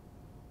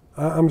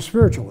 I'm a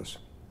spiritualist.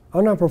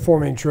 I'm not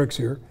performing tricks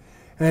here.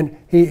 And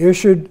he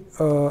issued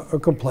a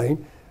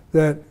complaint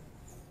that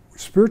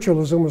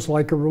spiritualism was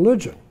like a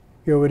religion.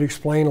 It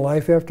explained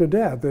life after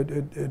death.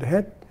 It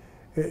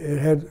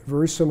had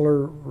very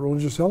similar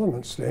religious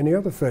elements to any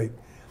other faith.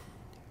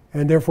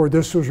 And therefore,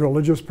 this was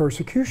religious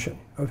persecution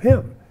of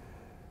him.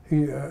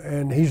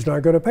 And he's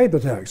not going to pay the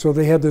tax. So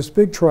they had this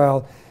big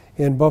trial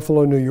in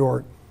Buffalo, New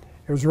York.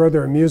 It was a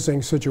rather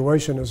amusing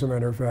situation, as a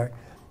matter of fact.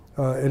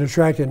 It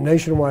attracted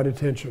nationwide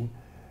attention.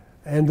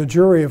 And the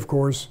jury, of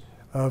course,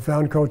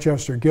 found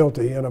Colchester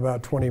guilty in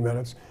about 20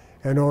 minutes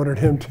and ordered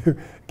him to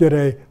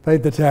pay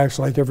the tax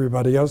like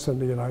everybody else in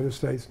the United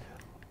States.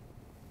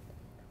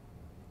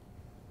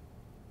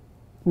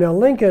 Now,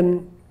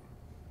 Lincoln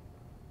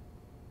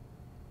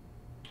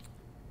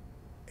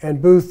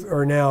and Booth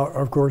are now,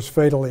 of course,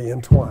 fatally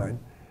entwined.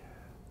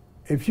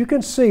 If you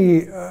can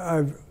see,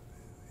 I've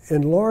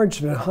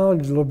enlarged and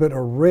highlighted a little bit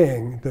a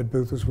ring that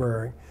Booth was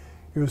wearing.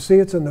 You'll see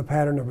it's in the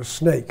pattern of a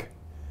snake.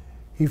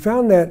 He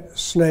found that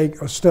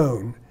snake, a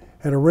stone,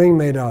 had a ring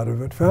made out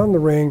of it, found the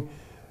ring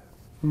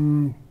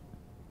on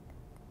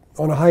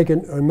a hike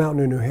in a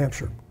mountain in New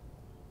Hampshire.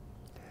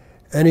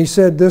 And he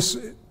said this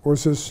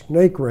was his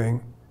snake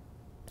ring,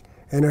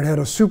 and it had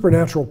a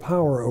supernatural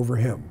power over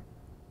him.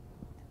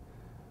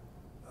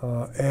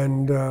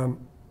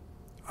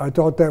 I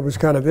thought that was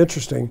kind of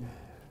interesting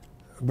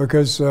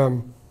because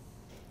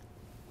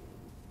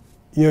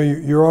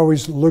you're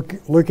always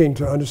looking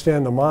to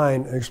understand the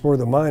mind, explore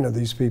the mind of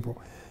these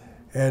people.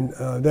 And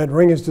that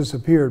ring has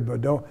disappeared,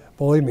 but don't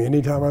believe me,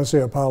 anytime I see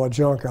a pile of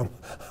junk,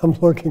 I'm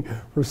looking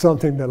for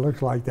something that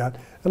looks like that.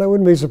 And I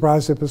wouldn't be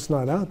surprised if it's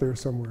not out there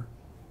somewhere.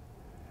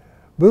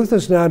 Booth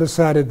has now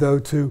decided, though,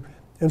 to,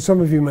 and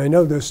some of you may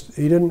know this,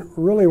 he didn't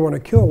really want to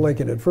kill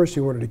Lincoln at first.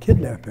 He wanted to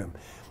kidnap him.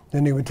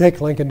 Then he would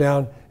take Lincoln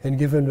down and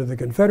give him to the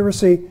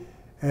Confederacy,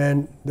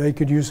 and they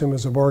could use him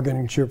as a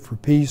bargaining chip for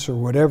peace or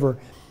whatever.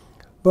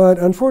 But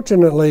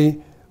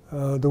unfortunately,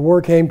 the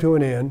war came to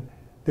an end.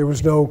 There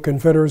was no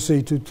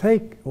Confederacy to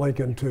take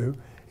Lincoln to,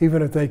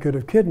 even if they could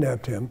have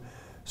kidnapped him.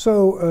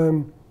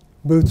 So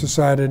Booth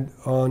decided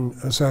on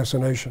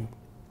assassination.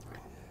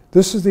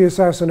 This is the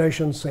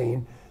assassination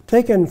scene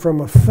taken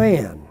from a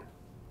fan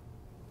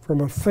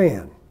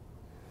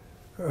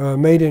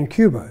made in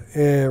Cuba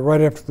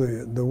right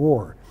after the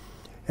war.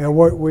 And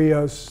what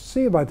we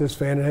see about this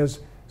fan, it has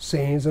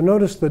scenes, and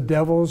notice the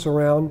devils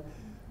around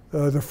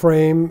the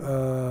frame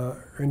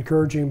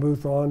encouraging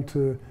Booth on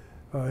to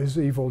his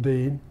evil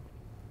deed.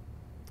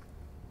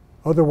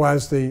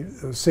 Otherwise,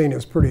 the scene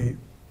is pretty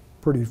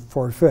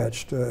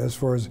far-fetched as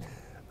far as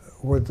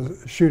what the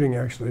shooting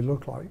actually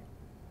looked like.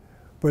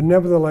 But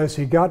nevertheless,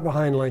 he got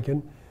behind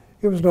Lincoln.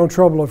 It was no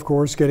trouble, of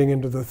course, getting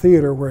into the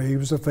theater where he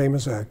was a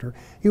famous actor.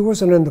 He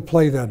wasn't in the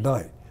play that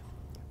night,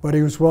 but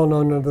he was well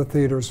known in the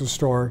theater as a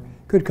star,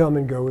 could come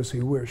and go as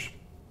he wished.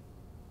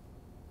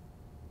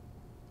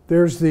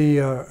 There's the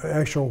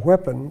actual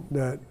weapon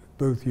that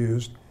Booth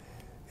used.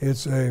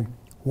 It's a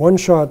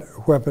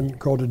one-shot weapon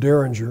called a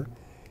Derringer.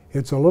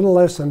 It's a little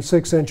less than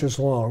 6 inches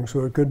long,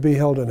 so it could be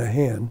held in a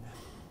hand.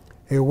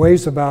 It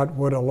weighs about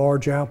what a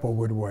large apple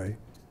would weigh.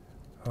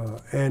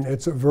 And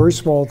it's a very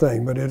small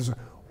thing, but it's a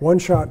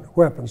one-shot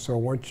weapon. So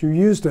once you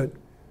used it,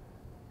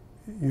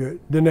 you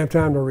didn't have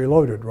time to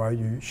reload it, right?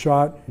 You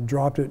shot, you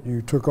dropped it,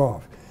 you took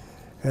off.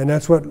 And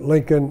that's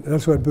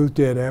what Booth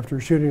did after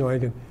shooting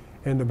Lincoln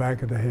in the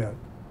back of the head.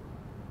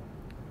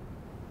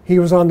 He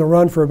was on the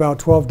run for about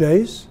 12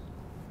 days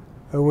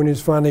when he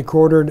was finally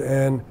quartered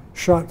and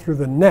shot through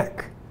the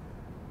neck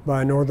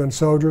by Northern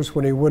soldiers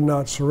when he would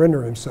not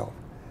surrender himself.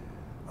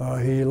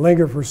 He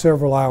lingered for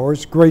several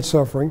hours, great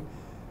suffering.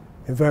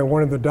 In fact,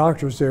 one of the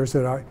doctors there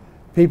said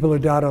people who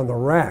died on the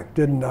rack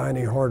didn't die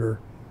any harder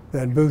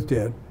than Booth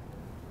did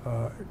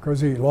because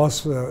he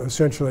lost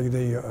essentially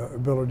the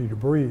ability to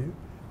breathe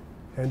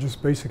and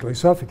just basically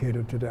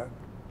suffocated to death.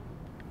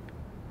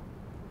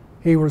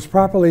 He was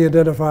properly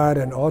identified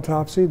in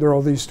autopsy. There are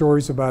all these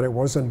stories about it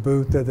wasn't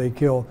Booth that they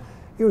killed.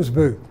 It was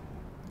Booth.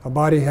 A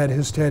body had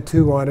his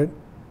tattoo on it,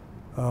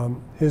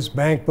 his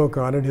bank book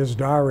on it, his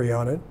diary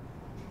on it.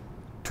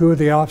 Two of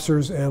the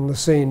officers on the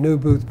scene knew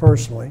Booth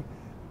personally.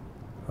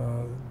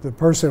 The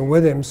person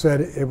with him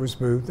said it was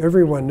Booth.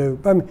 Everyone knew.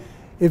 I mean,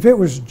 if it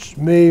was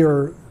me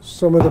or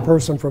some other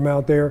person from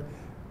out there,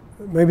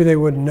 maybe they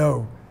wouldn't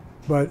know.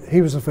 But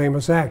he was a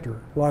famous actor.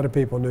 A lot of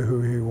people knew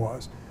who he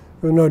was.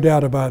 There was no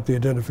doubt about the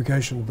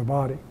identification of the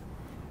body.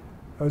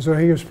 So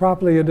he was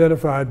properly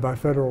identified by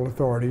federal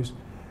authorities.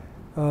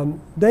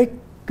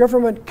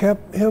 Government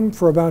kept him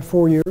for about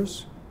 4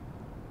 years,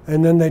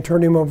 and then they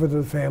turned him over to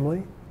the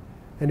family,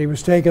 and he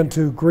was taken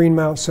to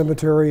Greenmount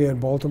Cemetery in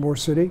Baltimore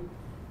City.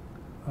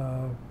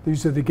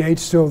 These are the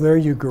gates still there.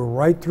 You go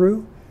right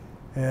through,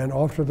 and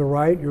off to the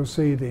right, you'll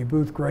see the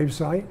Booth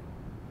gravesite.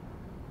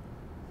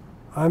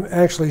 I'm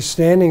actually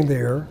standing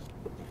there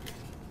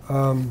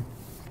at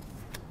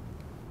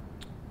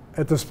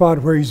the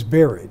spot where he's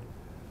buried.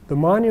 The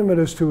monument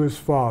is to his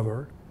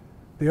father.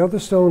 The other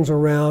stones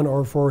around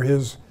are for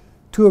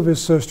two of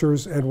his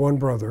sisters and one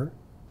brother,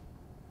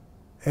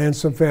 and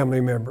some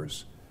family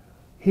members.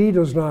 He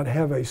does not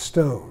have a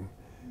stone.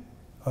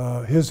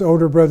 His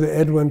older brother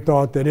Edwin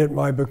thought that it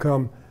might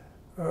become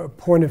a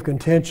point of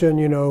contention.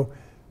 You know,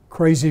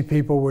 crazy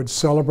people would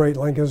celebrate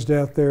Lincoln's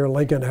death there.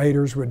 Lincoln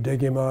haters would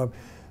dig him up.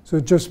 So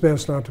it's just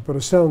best not to put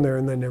a stone there,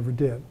 and they never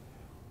did.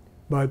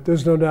 But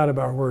there's no doubt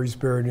about where he's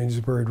buried, and he's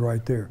buried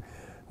right there.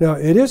 Now,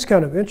 it is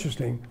kind of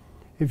interesting.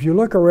 If you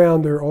look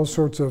around, there are all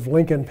sorts of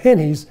Lincoln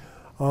pennies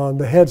on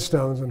the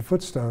headstones and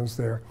footstones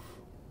there.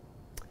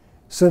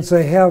 Since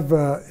they have,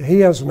 he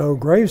has no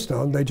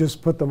gravestone, they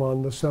just put them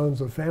on the stones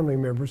of family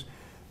members.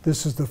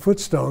 This is the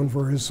footstone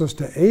for his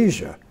sister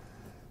Asia.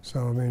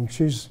 So, I mean,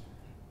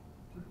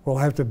 will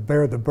have to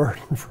bear the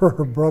burden for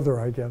her brother,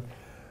 I guess.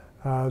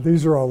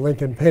 These are all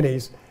Lincoln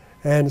pennies,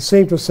 and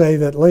seem to say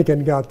that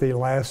Lincoln got the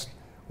last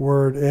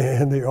word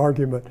in the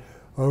argument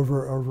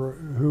over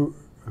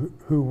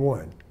who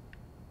won.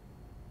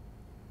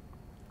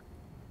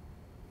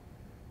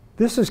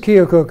 This is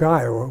Keokuk,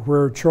 Iowa,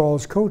 where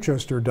Charles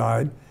Colchester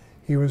died.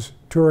 He was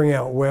touring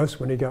out west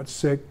when he got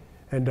sick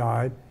and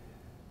died,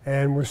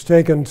 and was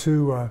taken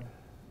to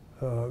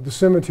the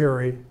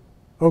cemetery,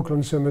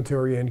 Oakland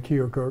Cemetery in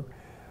Keokuk,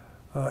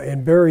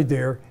 and buried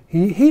there.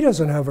 He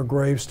doesn't have a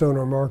gravestone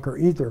or marker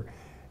either.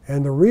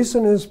 And the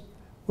reason is,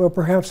 well,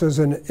 perhaps as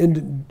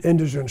an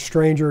indigent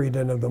stranger, he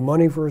didn't have the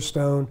money for a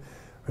stone,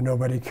 or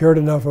nobody cared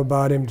enough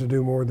about him to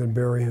do more than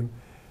bury him.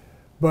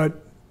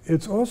 But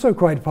it's also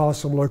quite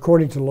possible,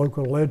 according to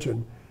local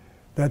legend,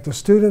 that the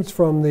students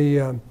from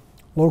the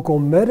local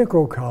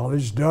medical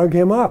college dug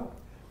him up.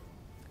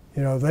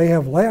 You know, they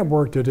have lab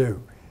work to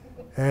do.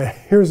 And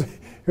here's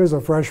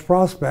a fresh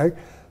prospect.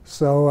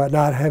 So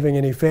not having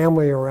any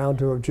family around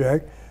to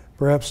object,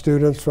 perhaps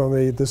students from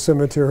the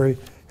cemetery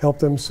help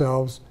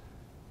themselves,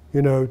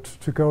 you know,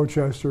 to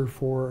Colchester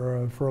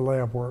for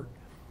lab work.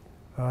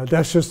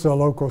 That's just a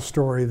local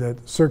story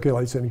that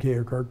circulates in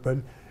Keokuk, but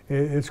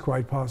it's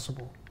quite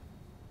possible.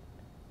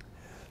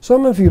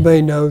 Some of you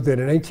may know that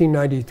in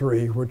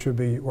 1893, which would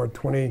be, what,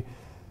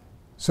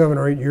 27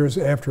 or 8 years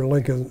after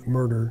Lincoln's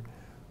murder,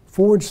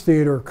 Ford's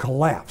Theater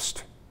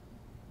collapsed.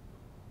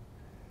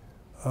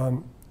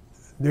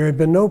 There had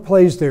been no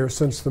plays there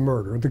since the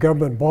murder. The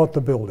government bought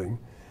the building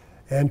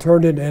and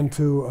turned it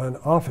into an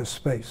office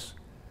space.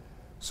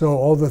 So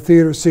all the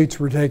theater seats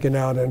were taken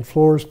out and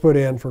floors put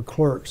in for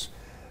clerks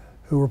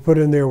who were put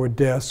in there with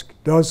desks,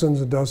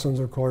 dozens and dozens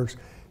of clerks,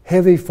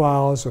 heavy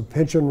files of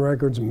pension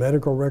records,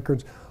 medical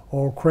records,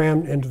 all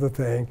crammed into the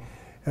thing.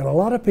 And a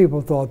lot of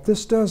people thought,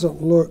 this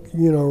doesn't look,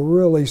 you know,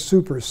 really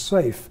super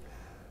safe.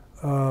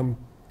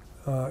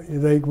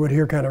 They would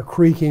hear kind of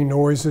creaking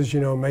noises, you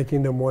know,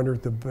 making them wonder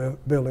if the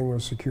building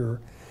was secure.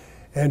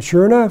 And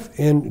sure enough,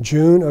 in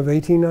June of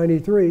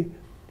 1893,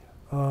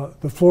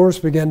 the floors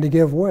began to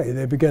give way.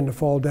 They began to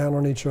fall down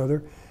on each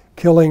other,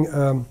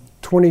 killing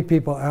 20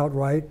 people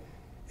outright,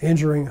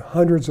 injuring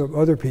hundreds of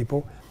other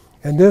people.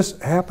 And this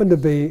happened to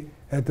be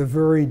at the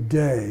very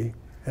day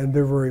and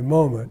the very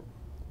moment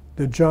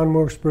that John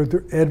Wilkes Booth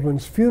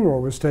Edwin's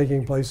funeral was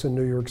taking place in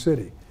New York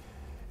City.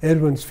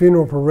 Edwin's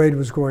funeral parade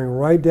was going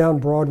right down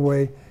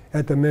Broadway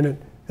at the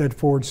minute that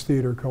Ford's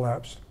Theater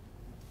collapsed.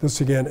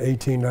 This again,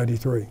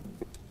 1893.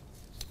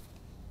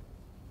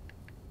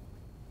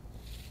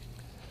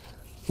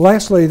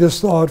 Lastly,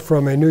 this thought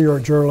from a New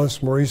York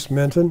journalist, Maurice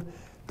Minton,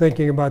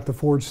 thinking about the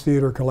Ford's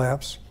Theater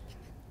collapse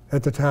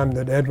at the time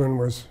that Edwin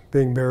was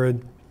being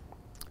buried.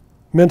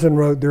 Minton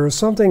wrote, "There is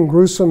something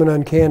gruesome and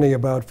uncanny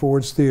about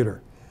Ford's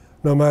Theater,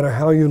 no matter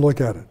how you look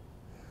at it.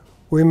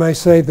 We may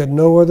say that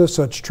no other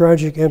such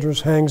tragic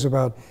interest hangs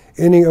about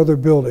any other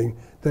building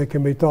that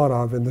can be thought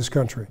of in this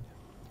country.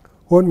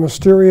 What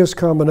mysterious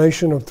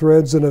combination of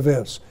threads and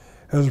events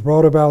has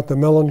brought about the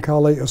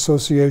melancholy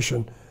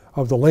association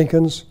of the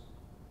Lincolns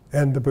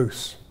and the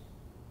Booths?"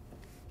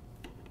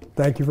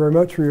 Thank you very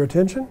much for your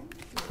attention.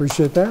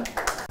 Appreciate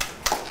that.